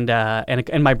 And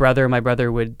my brother. My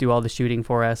brother would do all the shooting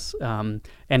for us, and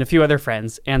a few other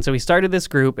friends. And so we started this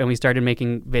group, and we started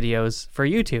making videos for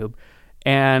YouTube.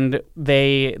 And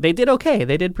they did okay.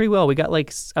 They did pretty well. We got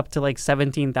up to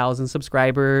 17,000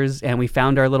 subscribers, and we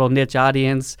found our little niche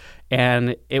audience.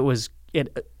 And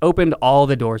it opened all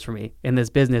the doors for me in this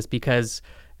business because,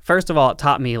 first of all, it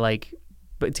taught me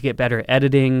to get better at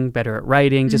editing, better at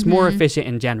writing, just more efficient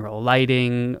in general,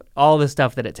 lighting, all the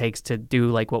stuff that it takes to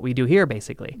do what we do here,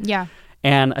 basically. Yeah.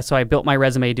 And so I built my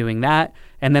resume doing that.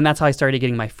 And then that's how I started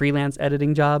getting my freelance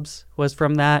editing jobs, was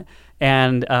from that.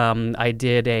 And I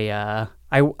did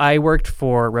I worked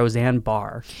for Roseanne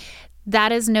Barr.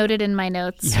 That is noted in my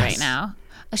notes right now.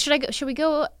 Should we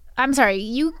go? I'm sorry,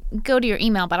 you go to your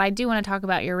email, but I do want to talk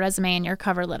about your resume and your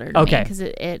cover letter to me because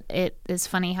it is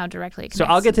funny how directly it connects. So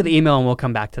I'll get to the email and we'll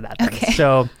come back to that then. Okay.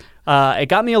 So it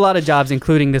got me a lot of jobs,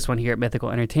 including this one here at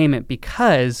Mythical Entertainment,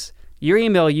 because your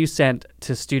email you sent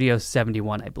to Studio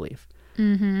 71, I believe.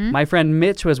 Mm-hmm. My friend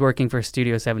Mitch was working for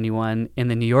Studio 71 in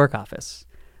the New York office.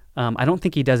 I don't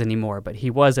think he does anymore, but he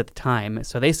was at the time.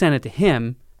 So they sent it to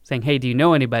him, saying, hey, do you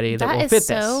know anybody that will fit this?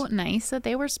 That is so nice that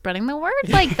they were spreading the word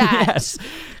like that. Yes.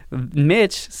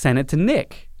 Mitch sent it to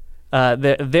Nick.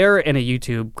 They're in a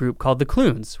YouTube group called The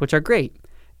Clunes, which are great.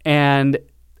 And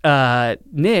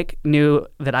Nick knew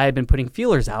that I had been putting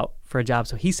feelers out for a job,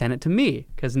 so he sent it to me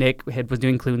because Nick was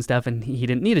doing Clune stuff and he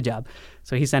didn't need a job.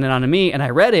 So he sent it on to me, and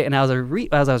I read it, and as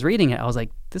I was reading it, I was like,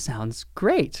 this sounds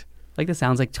great. This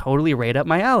sounds totally right up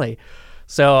my alley.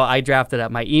 So I drafted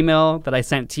up my email that I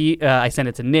sent to I sent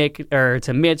it to Nick or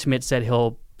to Mitch. Mitch said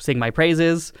he'll sing my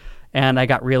praises, and I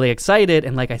got really excited.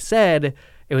 And like I said,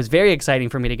 it was very exciting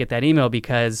for me to get that email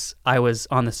because I was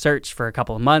on the search for a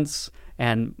couple of months,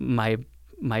 and my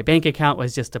bank account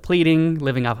was just depleting,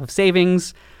 living off of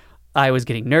savings. I was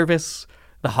getting nervous.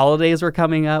 The holidays were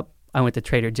coming up. I went to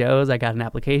Trader Joe's. I got an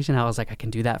application. I was like, I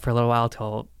can do that for a little while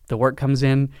till the work comes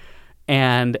in.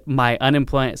 And my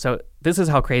unemployment, so this is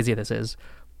how crazy this is.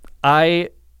 I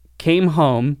came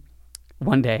home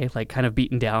one day, kind of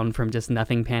beaten down from just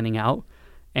nothing panning out.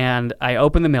 And I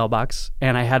opened the mailbox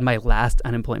and I had my last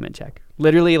unemployment check.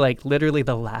 Literally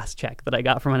the last check that I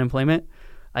got from unemployment.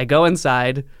 I go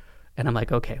inside and I'm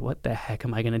like, okay, what the heck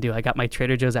am I going to do? I got my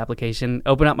Trader Joe's application,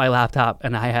 open up my laptop,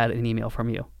 and I had an email from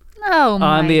you. Oh,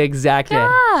 my on the exact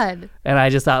God. day. And I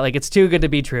just thought, it's too good to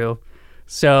be true.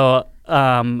 So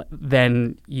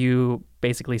then you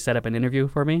basically set up an interview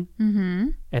for me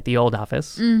at the old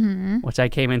office, which I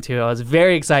came into. I was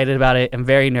very excited about it and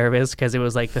very nervous because it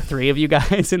was the three of you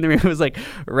guys in the room. It was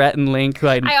Rhett and Link, who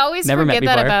I always never met forget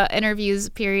before. that about interviews,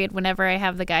 period. Whenever I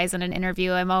have the guys in an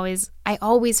interview, I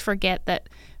always forget that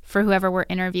for whoever we're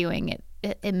interviewing,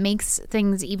 it makes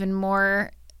things even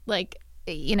more heightened.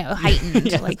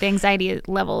 Yes. The anxiety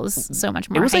levels so much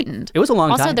more heightened. It was a long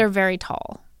time. Also, they're very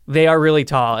tall. They are really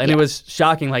tall, and it was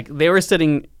shocking. They were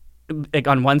sitting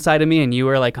on one side of me, and you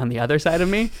were on the other side of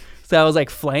me. So I was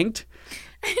flanked,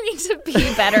 I need to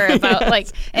be better about like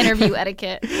interview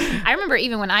etiquette. I remember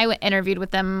even when I interviewed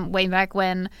with them way back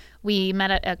when, we met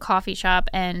at a coffee shop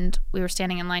and we were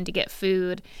standing in line to get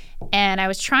food, and I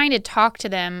was trying to talk to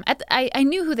them. I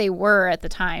knew who they were at the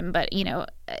time, but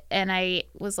and I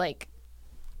was like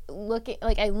looking,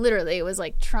 like I literally was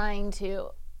like trying to.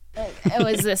 Like, it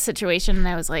was this situation, and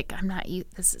I was like, I'm not you.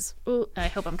 This is. Ooh, I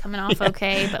hope I'm coming off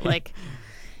okay, but like.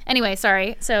 Anyway,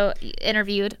 sorry. So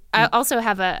interviewed. I also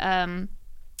have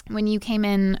when you came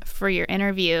in for your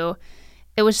interview,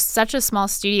 it was such a small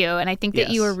studio, and I think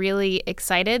that you were really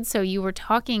excited. So you were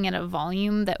talking at a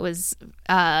volume that was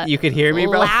you could hear me,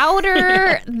 bro?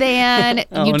 Louder than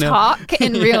you talk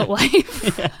in real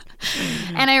life.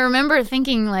 And I remember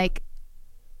thinking like,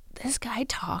 this guy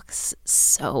talks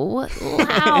so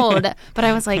loud. But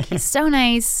I was like, he's so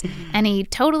nice, and he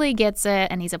totally gets it,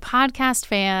 and he's a podcast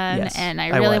fan, and I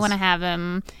really want to have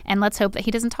him, and let's hope that he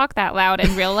doesn't talk that loud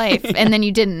in real life. And then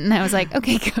you didn't, and I was like,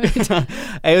 okay, good.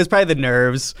 It was probably the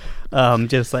nerves,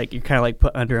 just like you're kind of like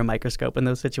put under a microscope in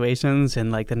those situations,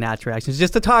 and like the natural reaction is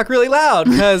just to talk really loud,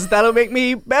 because that'll make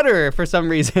me better for some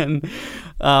reason.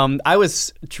 I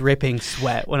was dripping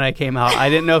sweat when I came out. I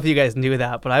didn't know if you guys knew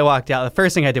that, but I walked out. The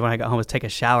first thing I did when I got home was take a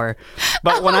shower.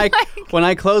 But when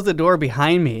I closed the door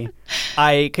behind me,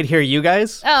 I could hear you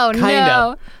guys. Oh,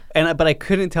 kind of. But I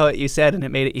couldn't tell what you said, and it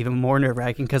made it even more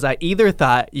nerve-wracking because I either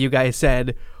thought you guys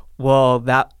said,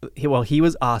 he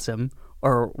was awesome,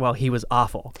 or, well, he was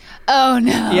awful. Oh,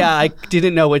 no. Yeah, I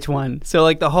didn't know which one. So,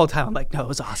 like, the whole time, I'm like, no, it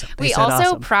was awesome. We also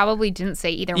awesome. Probably didn't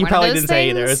say either one of those things. You probably didn't say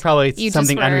either. It was probably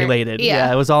something unrelated.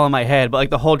 Yeah, it was all in my head. But, like,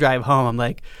 the whole drive home, I'm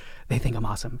like, they think I'm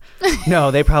awesome. No,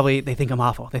 they think I'm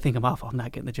awful. They think I'm awful. I'm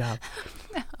not getting the job.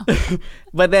 No.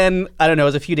 But then, I don't know, it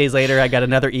was a few days later, I got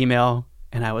another email,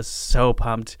 and I was so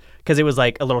pumped because it was,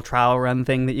 like, a little trial run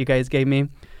thing that you guys gave me,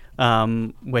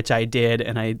 which I did,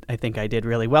 and I think I did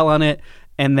really well on it.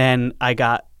 And then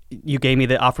you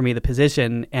offered me the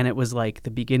position, and it was like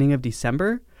the beginning of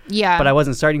December. Yeah. But I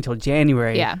wasn't starting till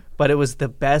January. Yeah. But it was the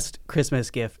best Christmas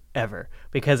gift ever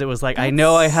because it was like, I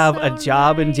know I have a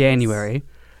job in January,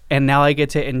 and now I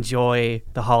get to enjoy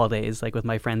the holidays like with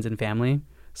my friends and family.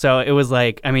 So it was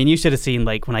like, I mean, you should have seen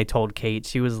like when I told Kate,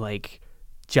 she was like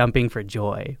jumping for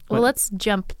joy. Well, let's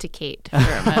jump to Kate for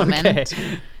a moment.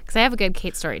 Because I have a good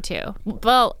Kate story too.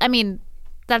 Well, I mean,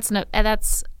 that's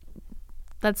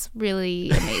really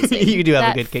amazing. You do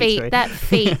have a good Kate story. That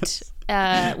fate,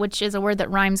 which is a word that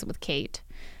rhymes with Kate,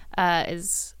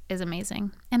 is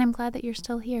amazing. And I'm glad that you're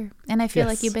still here. And I feel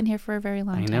like you've been here for a very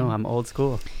long time. I know. I'm old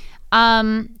school.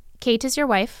 Kate is your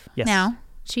wife now. Yes.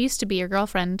 She used to be your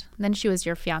girlfriend. Then she was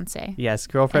your fiance. Yes,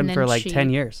 girlfriend for like 10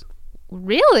 years.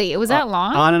 Really? It was that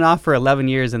long? On and off for 11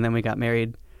 years, and then we got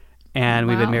married. And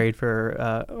we've been married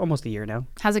for almost a year now.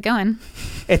 How's it going?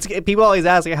 People always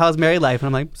ask, like, how's married life? And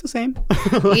I'm like, it's the same.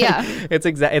 Yeah.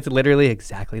 It's literally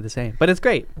exactly the same. But it's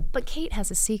great. But Kate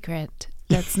has a secret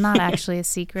that's not actually a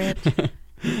secret.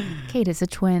 Kate is a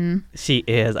twin. She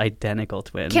is identical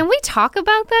twin. Can we talk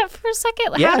about that for a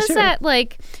second? Yeah, how does sure. that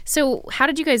so how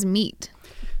did you guys meet?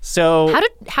 So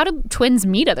how do twins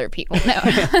meet other people? No.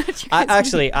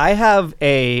 I have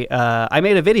I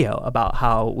made a video about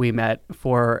how we met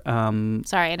for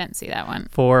Sorry, I didn't see that one.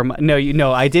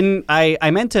 I didn't.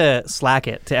 I meant to Slack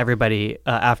it to everybody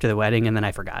after the wedding, and then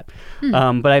I forgot.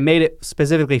 But I made it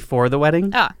specifically for the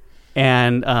wedding.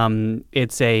 And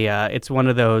it's one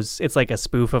of those. It's like a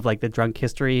spoof of like the Drunk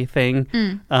History thing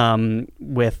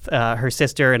with her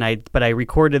sister but I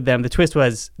recorded them. The twist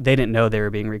was they didn't know they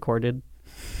were being recorded.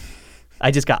 I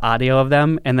just got audio of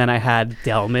them, and then I had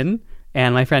Delman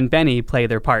and my friend Benny play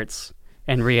their parts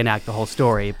and reenact the whole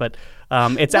story. But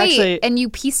and you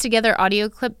pieced together audio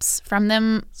clips from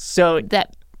them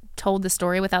that told the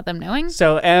story without them knowing?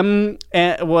 So M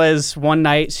was one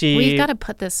night we've got to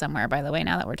put this somewhere, by the way,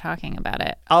 now that we're talking about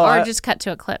it. Just cut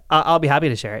to a clip. I'll be happy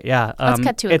to share it, yeah. Let's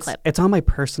cut to a clip. It's on my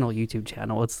personal YouTube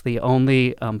channel. It's the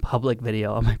only public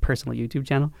video on my personal YouTube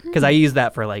channel because I use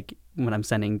that for like when I'm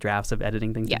sending drafts of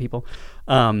editing things to people.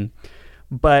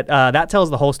 But that tells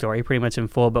the whole story pretty much in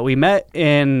full. But we met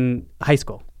in high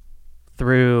school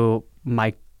through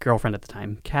my girlfriend at the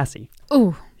time, Cassie.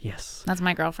 Ooh. Yes. That's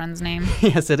my girlfriend's name.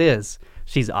 Yes, it is.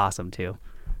 She's awesome too.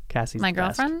 Cassie's my the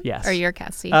best. girlfriend? Yes. Or your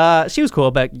Cassie? She was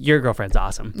cool, but your girlfriend's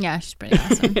awesome. Yeah, she's pretty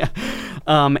awesome. Yeah.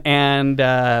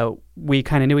 And we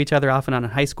kind of knew each other off and on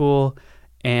in high school.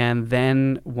 And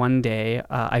then one day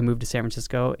I moved to San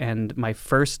Francisco, and my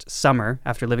first summer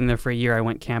after living there for a year, I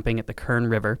went camping at the Kern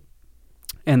River.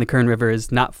 And the Kern River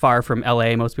is not far from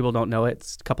LA. Most people don't know it.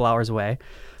 It's a couple hours away.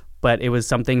 But it was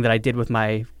something that I did with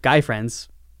my guy friends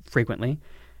frequently.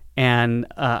 And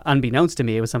unbeknownst to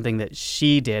me, it was something that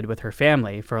she did with her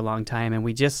family for a long time. And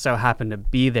we just so happened to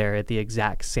be there at the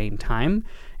exact same time,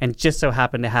 and just so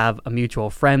happened to have a mutual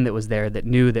friend that was there that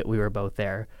knew that we were both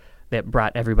there, that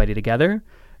brought everybody together.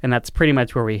 And that's pretty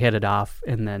much where we hit it off,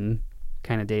 and then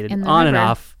kind of dated on and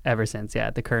off ever since. Yeah,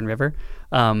 at the Kern River.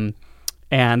 And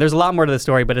there's a lot more to the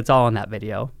story, but it's all in that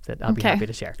video that I'll be happy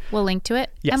to share. We'll link to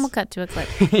it, and we'll cut to a clip.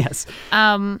 Yes.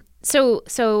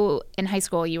 So in high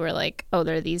school, you were like, oh,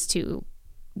 they're these twin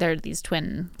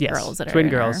girls that are twin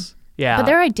girls. Yeah, but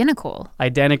they're identical.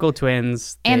 Identical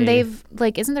twins. And they've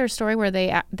like, isn't there a story where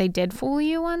they did fool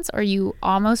you once, or you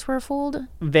almost were fooled?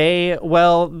 They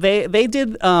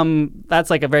did. That's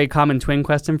like a very common twin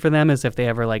question for them, is if they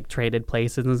ever like traded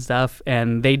places and stuff.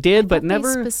 And they did, but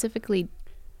never specifically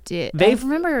did. I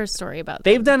remember a story about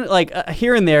they've done it like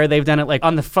here and there. They've done it like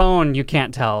on the phone. You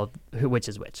can't tell which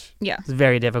is which. Yeah, it's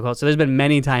very difficult. So there's been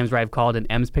many times where I've called and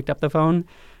Em's picked up the phone,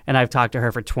 and I've talked to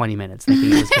her for 20 minutes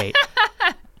thinking it was Kate.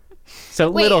 So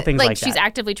little things like that. She's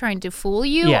actively trying to fool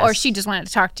you, or she just wanted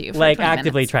to talk to you for like 20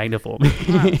 actively minutes? Trying to fool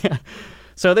me. Yeah.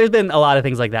 So there's been a lot of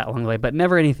things like that along the way, but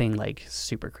never anything like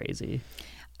super crazy.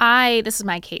 This is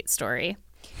my Kate story.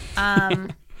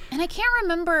 And I can't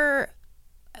remember,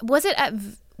 was it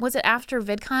after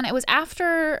VidCon? It was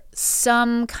after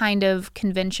some kind of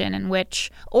convention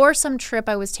or some trip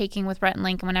I was taking with Rhett and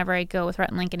Link. And whenever I go with Rhett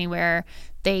and Link anywhere,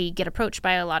 they get approached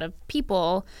by a lot of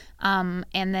people. And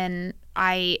then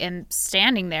I am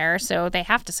standing there, so they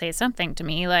have to say something to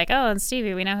me like, oh, and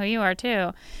Stevie, we know who you are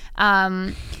too.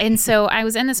 And so I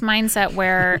was in this mindset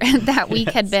where that week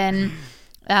had been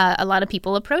a lot of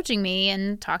people approaching me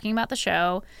and talking about the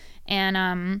show. And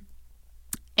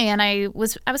I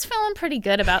was feeling pretty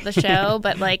good about the show,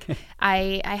 but like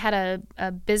I had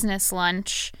a business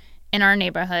lunch in our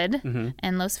neighborhood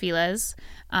in Los Feliz.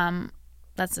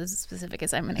 That's as specific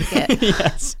as I'm going to get.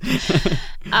 Yes.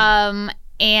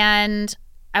 And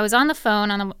I was on the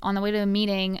phone on the way to a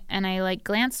meeting, and I like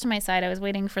glanced to my side. I was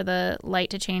waiting for the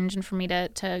light to change and for me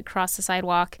to cross the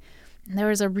sidewalk. And there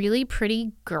was a really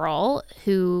pretty girl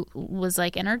who was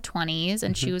like in her 20s,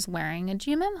 and she was wearing a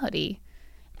GMM hoodie.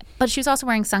 But she was also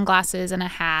wearing sunglasses and a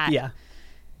hat. Yeah.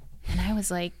 And I was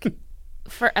like,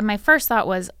 my first thought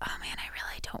was, oh man, I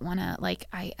really don't want to, like,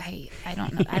 I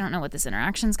don't know what this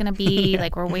interaction's going to be.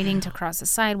 Like, we're waiting to cross the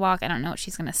sidewalk. I don't know what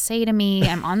she's going to say to me.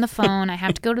 I'm on the phone. I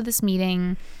have to go to this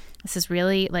meeting. This is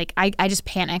really, like, I just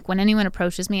panic. When anyone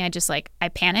approaches me, I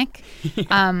panic.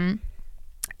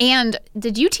 And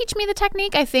did you teach me the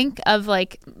technique, I think, of,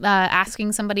 like,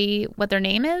 asking somebody what their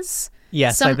name is?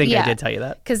 Yes, I think I did tell you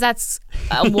that. Because that's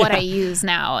what I use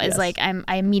now is like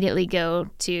I immediately go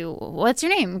to, what's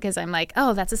your name? Because I'm like,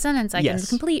 oh, that's a sentence I can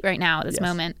complete right now at this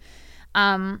moment.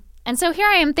 And so here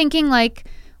I am thinking like,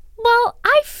 well,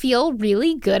 I feel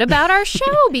really good about our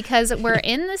show because we're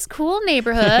in this cool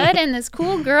neighborhood and this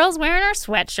cool girl's wearing our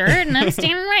sweatshirt and I'm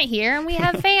standing right here and we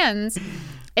have fans.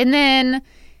 And then,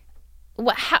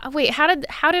 how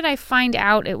did I find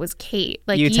out it was Kate?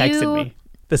 Like you texted me.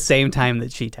 The same time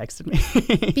that she texted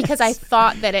me. Because I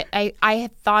thought that I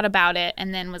had thought about it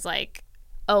and then was like,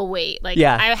 oh wait, like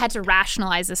I had to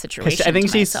rationalize the situation. I think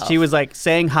she was like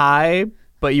saying hi,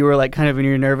 but you were like kind of in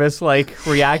your nervous like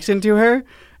reaction to her.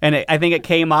 And I think it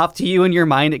came off to you in your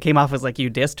mind. It came off as like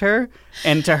you dissed her,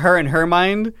 and to her in her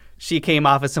mind, she came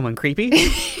off as someone creepy.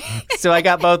 So I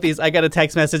got both these. I got a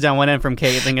text message on one end from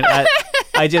Kate thinking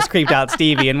I just creeped out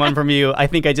Stevie, and one from you. I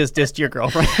think I just dissed your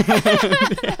girlfriend.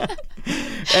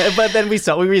 But then we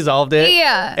resolved it.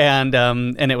 Yeah.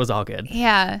 And it was all good.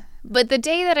 Yeah. But the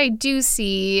day that I do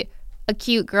see a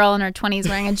cute girl in her 20s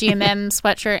wearing a GMM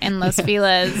sweatshirt in Los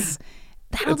Feliz,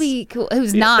 that'll be cool.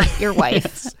 Who's not your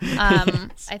wife?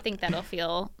 I think that'll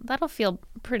feel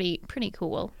pretty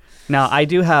cool. Now, I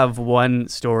do have one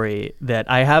story that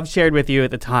I have shared with you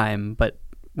at the time, but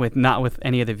not with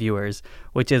any of the viewers,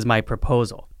 which is my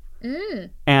proposal.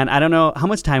 And I don't know how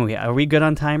much time we have. Are we good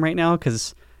on time right now?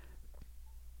 Because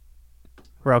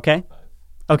we're okay?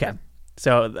 Okay.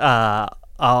 So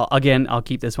I'll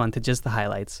keep this one to just the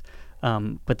highlights.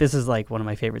 But this is like one of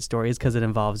my favorite stories because it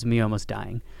involves me almost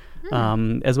dying.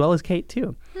 As well as Kate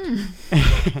too,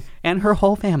 and her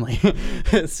whole family.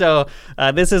 So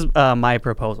this is my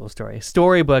proposal story,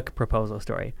 storybook proposal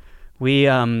story. We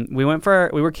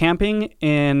were camping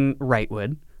in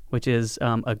Wrightwood, which is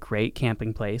a great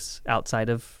camping place outside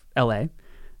of LA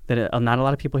that not a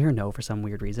lot of people here know for some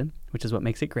weird reason, which is what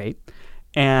makes it great.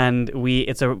 And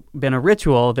it's been a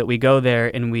ritual that we go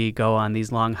there and we go on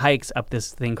these long hikes up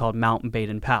this thing called Mount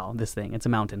Baden-Powell. It's a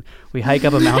mountain. We hike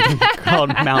up a mountain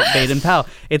called Mount Baden-Powell.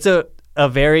 It's a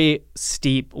very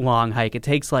steep, long hike. It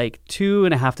takes like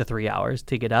 2.5 to 3 hours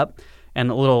to get up. and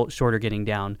a little shorter getting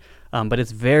down. But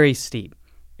it's very steep.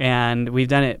 And we've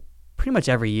done it pretty much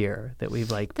every year that we've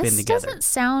been together. This doesn't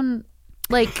sound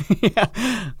like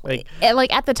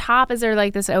like at the top, is there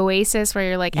like this oasis where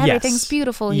you're like, everything's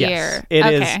beautiful here? It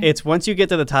is. It's once you get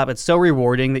to the top, it's so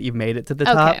rewarding that you've made it to the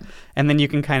top, and then you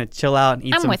can kind of chill out and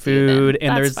eat some food.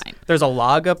 And there's a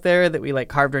log up there that we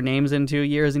carved our names into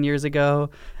years and years ago.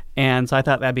 And so I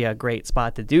thought that'd be a great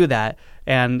spot to do that.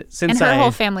 And since her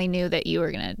whole family knew that you were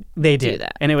gonna do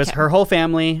that. And it was her whole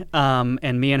family,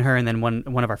 and me and her, and then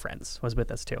one of our friends was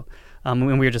with us too. And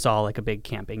we were just all a big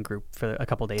camping group for a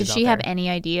couple days. Did she have any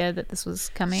idea that this was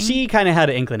coming? She kind of had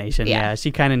an inclination. Yeah,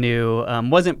 she kind of knew.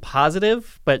 Wasn't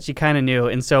positive, but she kind of knew.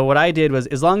 And so what I did was,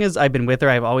 as long as I've been with her,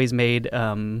 I've always made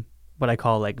what I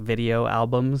call video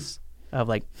albums of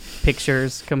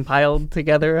pictures compiled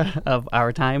together of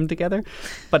our time together,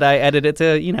 but I edit it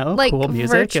to cool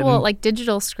music, virtual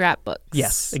digital scrapbooks.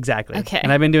 Yes, exactly. Okay,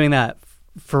 and I've been doing that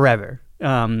forever.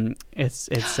 It's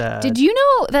Did you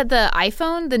know that the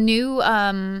iPhone, the new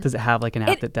does it have an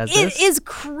app that does this? It is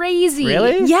crazy.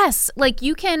 Really? Yes.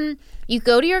 You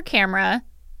go to your camera.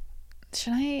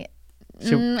 Should I?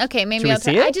 Okay, maybe I'll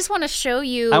see it? I just want to show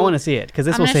you. I want to see it because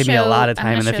this will save me a lot of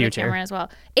time in the future. The camera as well.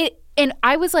 And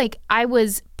I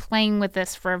was playing with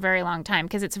this for a very long time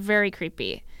because it's very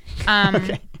creepy.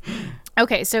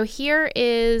 Okay, so here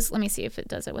is, let me see if it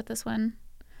does it with this one.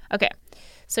 Okay,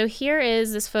 so here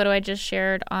is this photo I just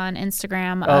shared on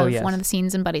Instagram of one of the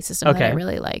scenes in Buddy System that I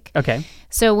really like. Okay.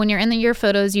 So when you're in your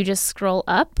photos, you just scroll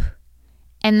up,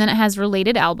 and then it has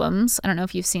related albums. I don't know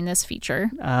if you've seen this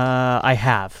feature. I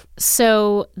have.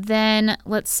 So then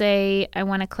let's say I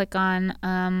want to click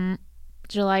on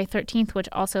July 13th, which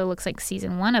also looks like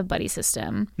season 1 of Buddy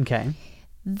System. Okay.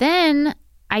 Then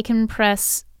I can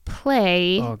press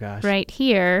play right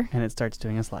here. And it starts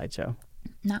doing a slideshow.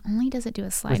 Not only does it do a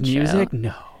slideshow. With music?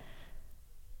 No.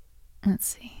 Let's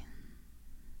see.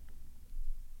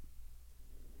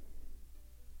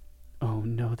 Oh,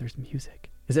 no, there's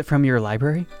music. Is it from your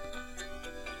library?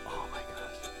 Oh, my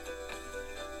gosh.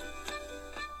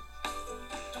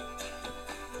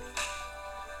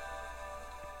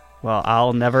 Well,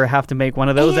 I'll never have to make one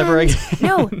of those ever again.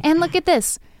 No, and look at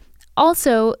this.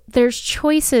 Also, there's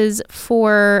choices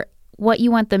for what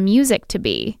you want the music to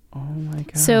be. Oh my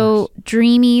gosh. So,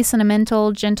 dreamy,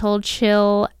 sentimental, gentle,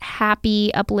 chill,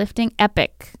 happy, uplifting,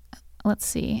 epic. Let's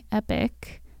see,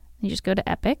 epic. You just go to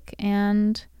epic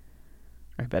and...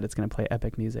 I bet it's going to play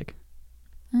epic music.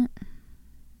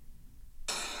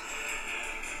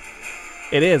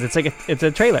 It is. It's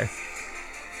a trailer.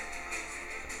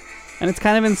 And it's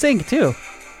kind of in sync, too.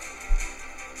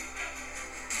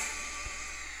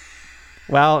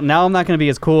 Well, now I'm not going to be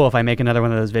as cool if I make another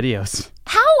one of those videos.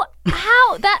 How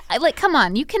that, come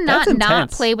on. You cannot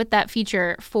not play with that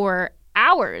feature for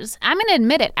hours. I'm going to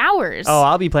admit it, hours. Oh,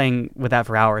 I'll be playing with that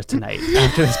for hours tonight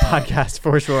after this podcast,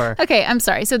 for sure. Okay, I'm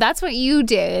sorry. So that's what you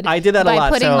did. I did that a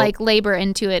lot. By putting labor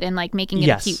into it and making it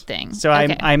a cute thing. So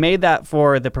I made that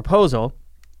for the proposal,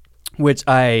 which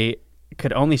I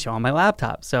could only show on my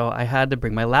laptop. So I had to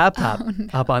bring my laptop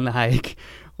up on the hike,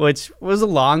 which was a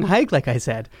long hike, like I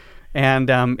said. And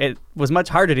it was much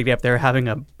harder to get up there having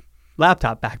a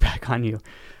laptop backpack on you.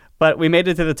 But we made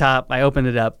it to the top. I opened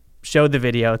it up, showed the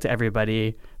video to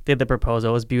everybody, did the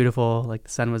proposal. It was beautiful. The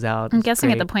sun was out. I'm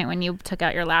guessing at the point when you took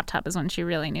out your laptop is when she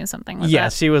really knew something was up. Yeah,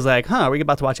 she was like, are we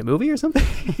about to watch a movie or something?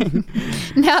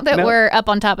 Now that we're up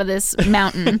on top of this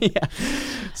mountain. Yeah.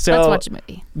 So let's watch a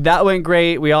movie. That went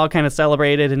great. We all kind of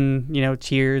celebrated and,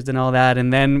 cheers and all that.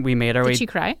 And then we made our way. Did she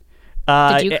cry?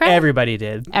 Did you cry? Everybody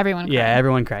did. Everyone cried. Yeah,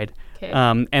 everyone cried. Okay.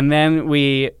 And then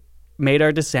we made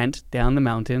our descent down the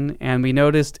mountain, and we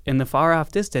noticed in the far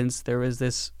off distance there was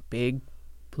this big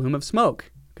plume of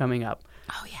smoke coming up.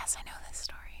 Oh, yes, I know this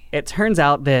story. It turns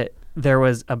out that there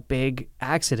was a big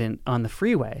accident on the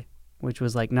freeway, which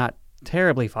was not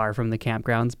terribly far from the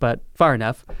campgrounds, but far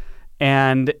enough.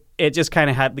 And it just kind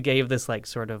of gave this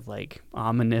sort of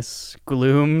ominous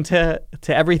gloom to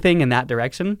everything in that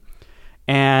direction.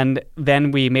 And then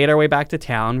we made our way back to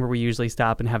town where we usually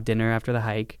stop and have dinner after the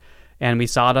hike. And we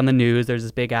saw it on the news. There's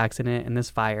this big accident and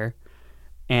this fire.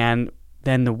 And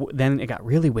then it got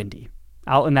really windy.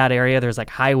 Out in that area, there's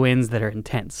high winds that are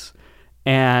intense.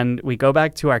 And we go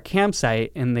back to our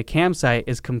campsite, and the campsite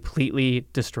is completely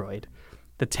destroyed.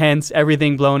 The tents,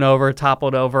 everything blown over,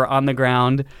 toppled over on the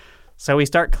ground. So we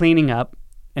start cleaning up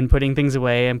and putting things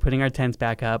away and putting our tents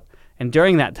back up. And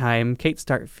during that time, Kate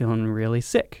started feeling really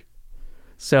sick.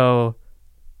 So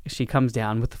she comes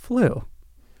down with the flu,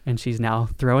 and she's now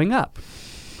throwing up.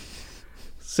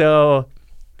 So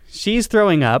she's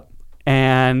throwing up,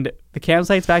 And the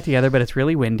campsite's back together, but it's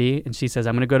really windy. And she says,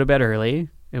 I'm going to go to bed early.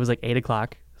 It was like 8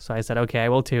 o'clock. So I said, okay, I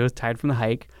will too. I was tired from the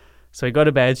hike. So we go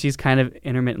to bed. She's kind of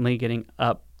intermittently getting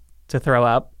up to throw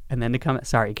up and then to come.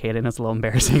 Sorry, Kaden, it's a little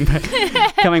embarrassing, but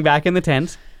coming back in the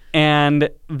tent. And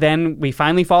then we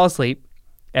finally fall asleep.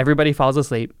 Everybody falls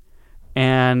asleep.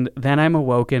 And then I'm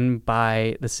awoken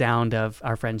by the sound of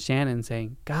our friend Shannon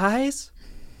saying, guys.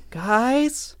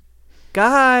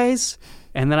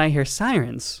 And then I hear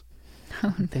sirens.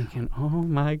 I'm thinking, oh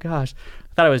my gosh.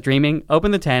 I thought I was dreaming.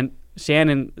 Open the tent.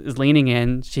 Shannon is leaning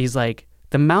in. She's like,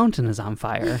 the mountain is on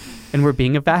fire and we're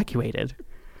being evacuated.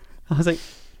 I was like,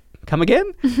 come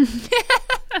again?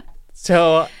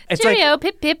 So it's Cheerio,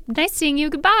 pip, pip. Nice seeing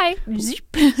you. Goodbye.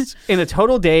 In a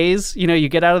total daze, you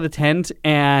get out of the tent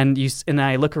and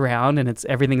I look around and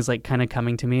everything's like kind of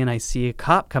coming to me and I see a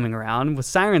cop coming around with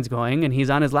sirens going and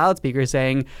he's on his loudspeaker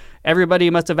saying, everybody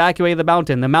must evacuate the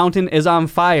mountain. The mountain is on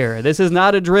fire. This is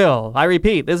not a drill. I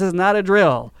repeat, this is not a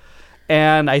drill.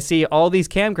 And I see all these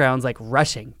campgrounds like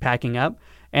rushing, packing up.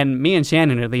 And me and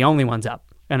Shannon are the only ones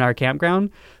up in our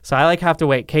campground. So I have to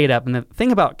wake Kate up. And the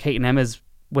thing about Kate and Em is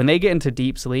when they get into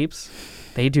deep sleeps,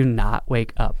 they do not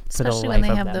wake up for the life of them. Especially when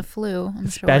they have the flu, I'm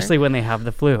sure. Especially when they have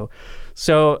the flu.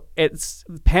 So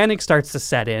panic starts to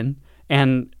set in.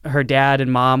 And her dad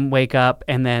and mom wake up.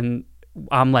 And then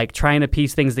I'm like trying to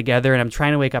piece things together. And I'm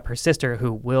trying to wake up her sister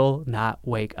who will not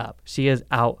wake up. She is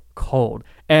out cold.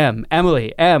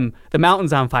 Emily, the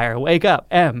mountain's on fire. Wake up,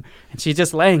 And she's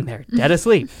just laying there, dead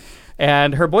asleep.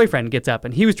 And her boyfriend gets up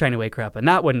and he was trying to wake her up and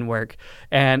that wouldn't work.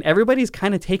 And everybody's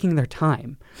kind of taking their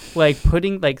time, like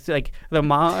putting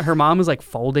her mom is like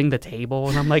folding the table.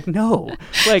 And I'm like, no,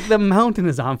 like the mountain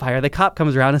is on fire. The cop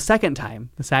comes around a second time.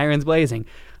 The siren's blazing.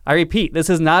 I repeat, this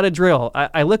is not a drill.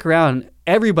 I look around,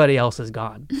 everybody else is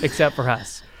gone except for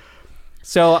us.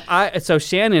 So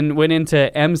Shannon went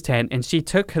into Em's tent and she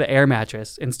took the air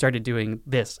mattress and started doing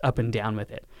this up and down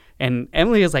with it. And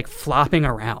Emily is like flopping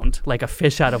around like a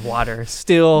fish out of water,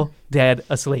 still dead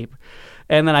asleep.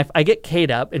 And then I get Kate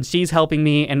up and she's helping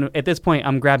me. And at this point,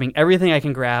 I'm grabbing everything I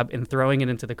can grab and throwing it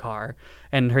into the car.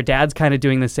 And her dad's kind of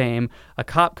doing the same. The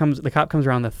cop comes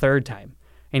around the third time.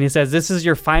 And he says, this is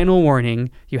your final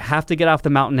warning. You have to get off the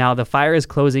mountain now. The fire is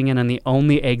closing in on the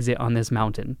only exit on this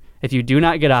mountain. If you do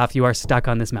not get off, you are stuck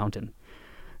on this mountain.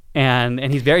 And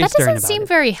he's very stern about it. That doesn't seem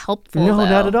very helpful, No, though.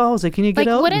 not at all. I was like, can you get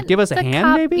out and give us a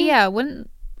hand, maybe? Yeah, wouldn't...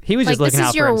 He was just looking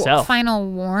out for himself. This is your final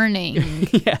warning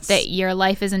yes. that your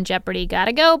life is in jeopardy.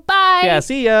 Gotta go. Bye. Yeah,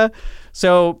 see ya.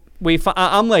 So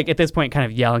I'm like at this point kind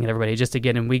of yelling at everybody just to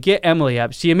get him. We get Emily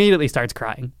up. She immediately starts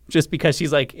crying just because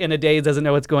she's like in a daze, doesn't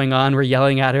know what's going on. We're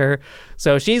yelling at her.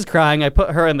 So she's crying. I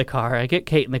put her in the car. I get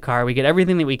Kate in the car. We get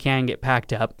everything that we can get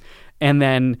packed up. And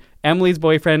then Emily's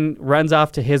boyfriend runs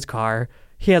off to his car.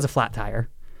 He has a flat tire.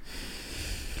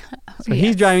 So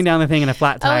he's driving down the thing in a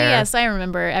flat tire. Oh, yes, I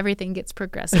remember. Everything gets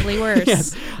progressively worse.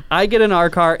 Yes. I get in our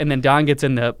car, and then Don gets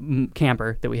in the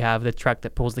camper that we have, the truck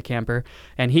that pulls the camper,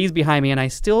 and he's behind me, and I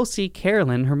still see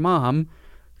Carolyn, her mom,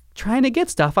 trying to get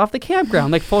stuff off the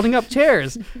campground, like folding up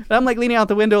chairs. And I'm like leaning out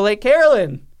the window like,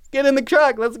 Carolyn, get in the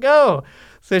truck, let's go.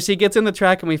 So she gets in the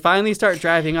truck, and we finally start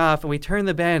driving off, and we turn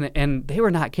the bend, and they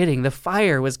were not kidding. The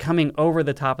fire was coming over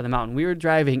the top of the mountain. We were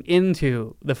driving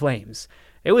into the flames.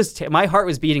 It was my heart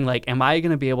was beating like, am I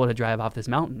going to be able to drive off this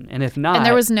mountain? And if not... And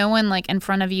there was no one like in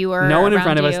front of you or no one in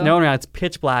front of you. us, no one around. It's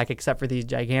pitch black except for these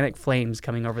gigantic flames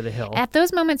coming over the hill. At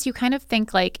those moments, you kind of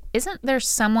think like, isn't there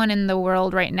someone in the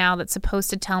world right now that's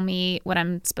supposed to tell me what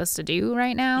I'm supposed to do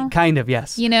right now? Kind of,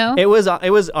 yes. You know? It was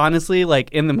honestly like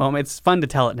in the moment, it's fun to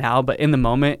tell it now, but in the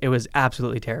moment, it was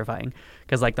absolutely terrifying.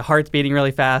 Because like the heart's beating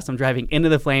really fast. I'm driving into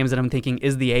the flames and I'm thinking,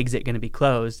 is the exit going to be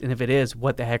closed? And if it is,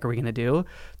 what the heck are we going to do?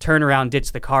 Turn around,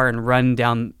 ditch the car, and run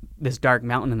down this dark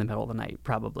mountain in the middle of the night,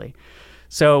 probably.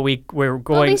 So we're going...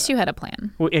 Well, at least you had a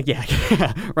plan.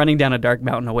 Yeah, running down a dark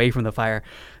mountain away from the fire.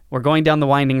 We're going down the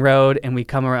winding road and we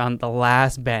come around the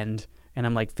last bend and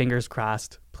I'm like, fingers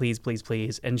crossed, please, please,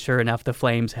 please. And sure enough, the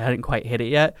flames hadn't quite hit it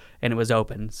yet and it was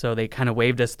open. So they kind of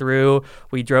waved us through.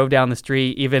 We drove down the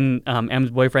street. Even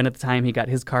Em's boyfriend at the time, he got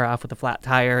his car off with a flat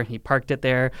tire. He parked it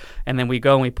there. And then we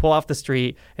go and we pull off the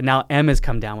street and now Em has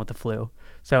come down with the flu.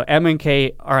 So Em and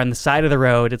Kate are on the side of the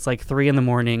road. It's like 3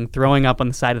 a.m, throwing up on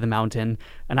the side of the mountain.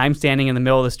 And I'm standing in the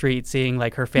middle of the street seeing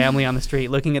like her family on the street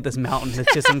looking at this mountain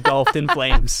that's just engulfed in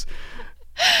flames.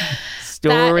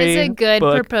 That is a good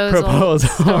proposal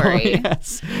story.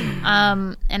 Yes.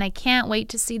 And I can't wait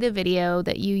to see the video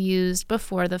that you used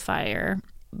before the fire,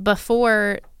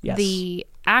 before the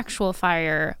actual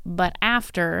fire, but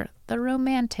after the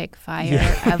romantic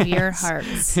fire of your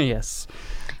hearts. Yes.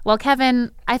 Well,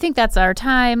 Kevin, I think that's our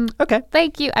time. Okay.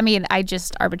 Thank you. I mean, I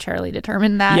just arbitrarily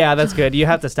determined that. Yeah, that's good. You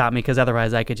have to stop me because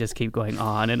otherwise I could just keep going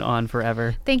on and on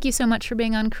forever. Thank you so much for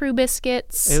being on Crew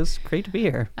Biscuits. It was great to be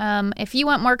here. If you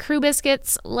want more Crew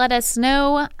Biscuits, let us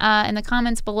know in the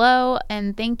comments below.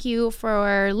 And thank you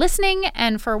for listening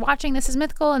and for watching This Is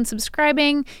Mythical and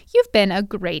subscribing. You've been a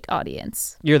great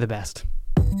audience. You're the best.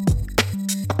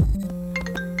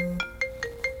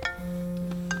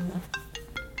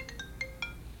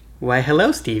 Why,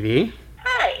 hello, Stevie.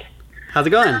 Hi. How's it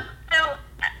going?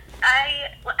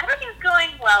 Everything's going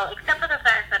well, except for the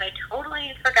fact that I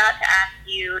totally forgot to ask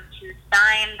you to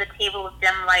sign the table of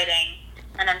dim lighting.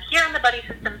 And I'm here on the Buddy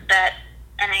System set,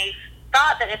 and I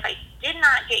thought that if I did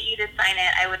not get you to sign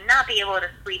it, I would not be able to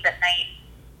sleep at night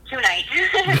tonight.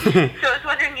 So I was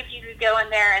wondering if you could go in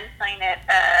there and sign it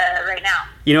right now.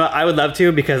 You know what? I would love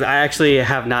to because I actually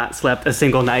have not slept a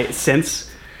single night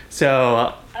since.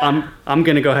 So I'm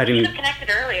gonna go ahead and. You should have connected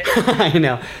earlier. I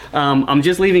know. I'm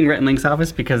just leaving Rhett and Link's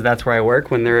office because that's where I work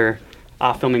when they're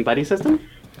off filming Buddy System.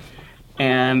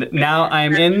 And now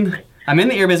I'm in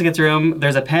the Ear Biscuits room.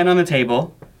 There's a pen on the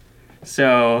table.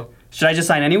 So should I just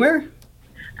sign anywhere?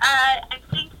 I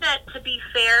think that to be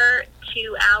fair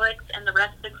to Alex and the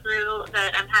rest of the crew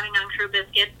that I'm having on Crew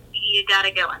Biscuits, you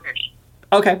gotta go underneath.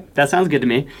 Okay, that sounds good to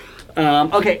me.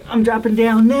 Okay, I'm dropping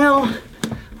down now.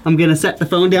 I'm gonna set the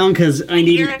phone down because I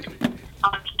need.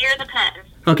 I'll hear the pen.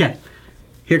 Okay,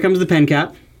 here comes the pen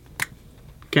cap.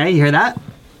 Okay, you hear that?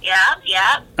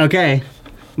 Yep. Okay,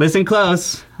 listen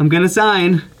close. I'm gonna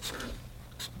sign.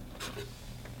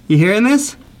 You hearing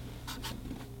this?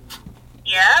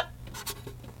 Yep.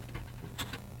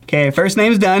 Okay, first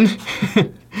name's done.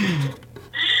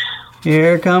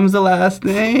 Here comes the last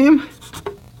name.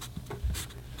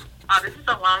 Oh, this is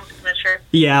a long signature.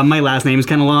 Yeah, my last name is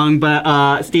kind of long,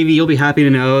 but Stevie, you'll be happy to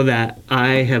know that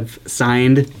I have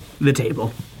signed the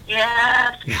table.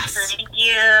 Yes. Thank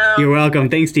you. You're welcome.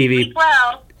 Thanks, Stevie. Sleep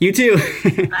well. You too.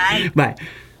 Bye. Bye.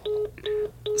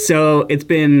 So it's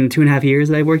been 2.5 years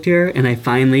that I've worked here, and I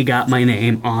finally got my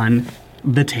name on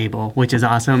the table, which is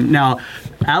awesome. Now,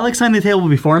 Alex signed the table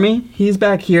before me. He's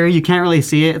back here. You can't really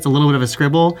see it. It's a little bit of a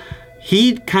scribble.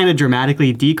 He kind of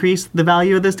dramatically decreased the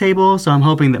value of this table, so I'm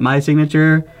hoping that my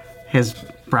signature has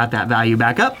brought that value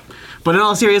back up. But in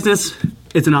all seriousness,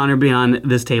 it's an honor to be on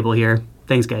this table here.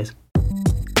 Thanks, guys.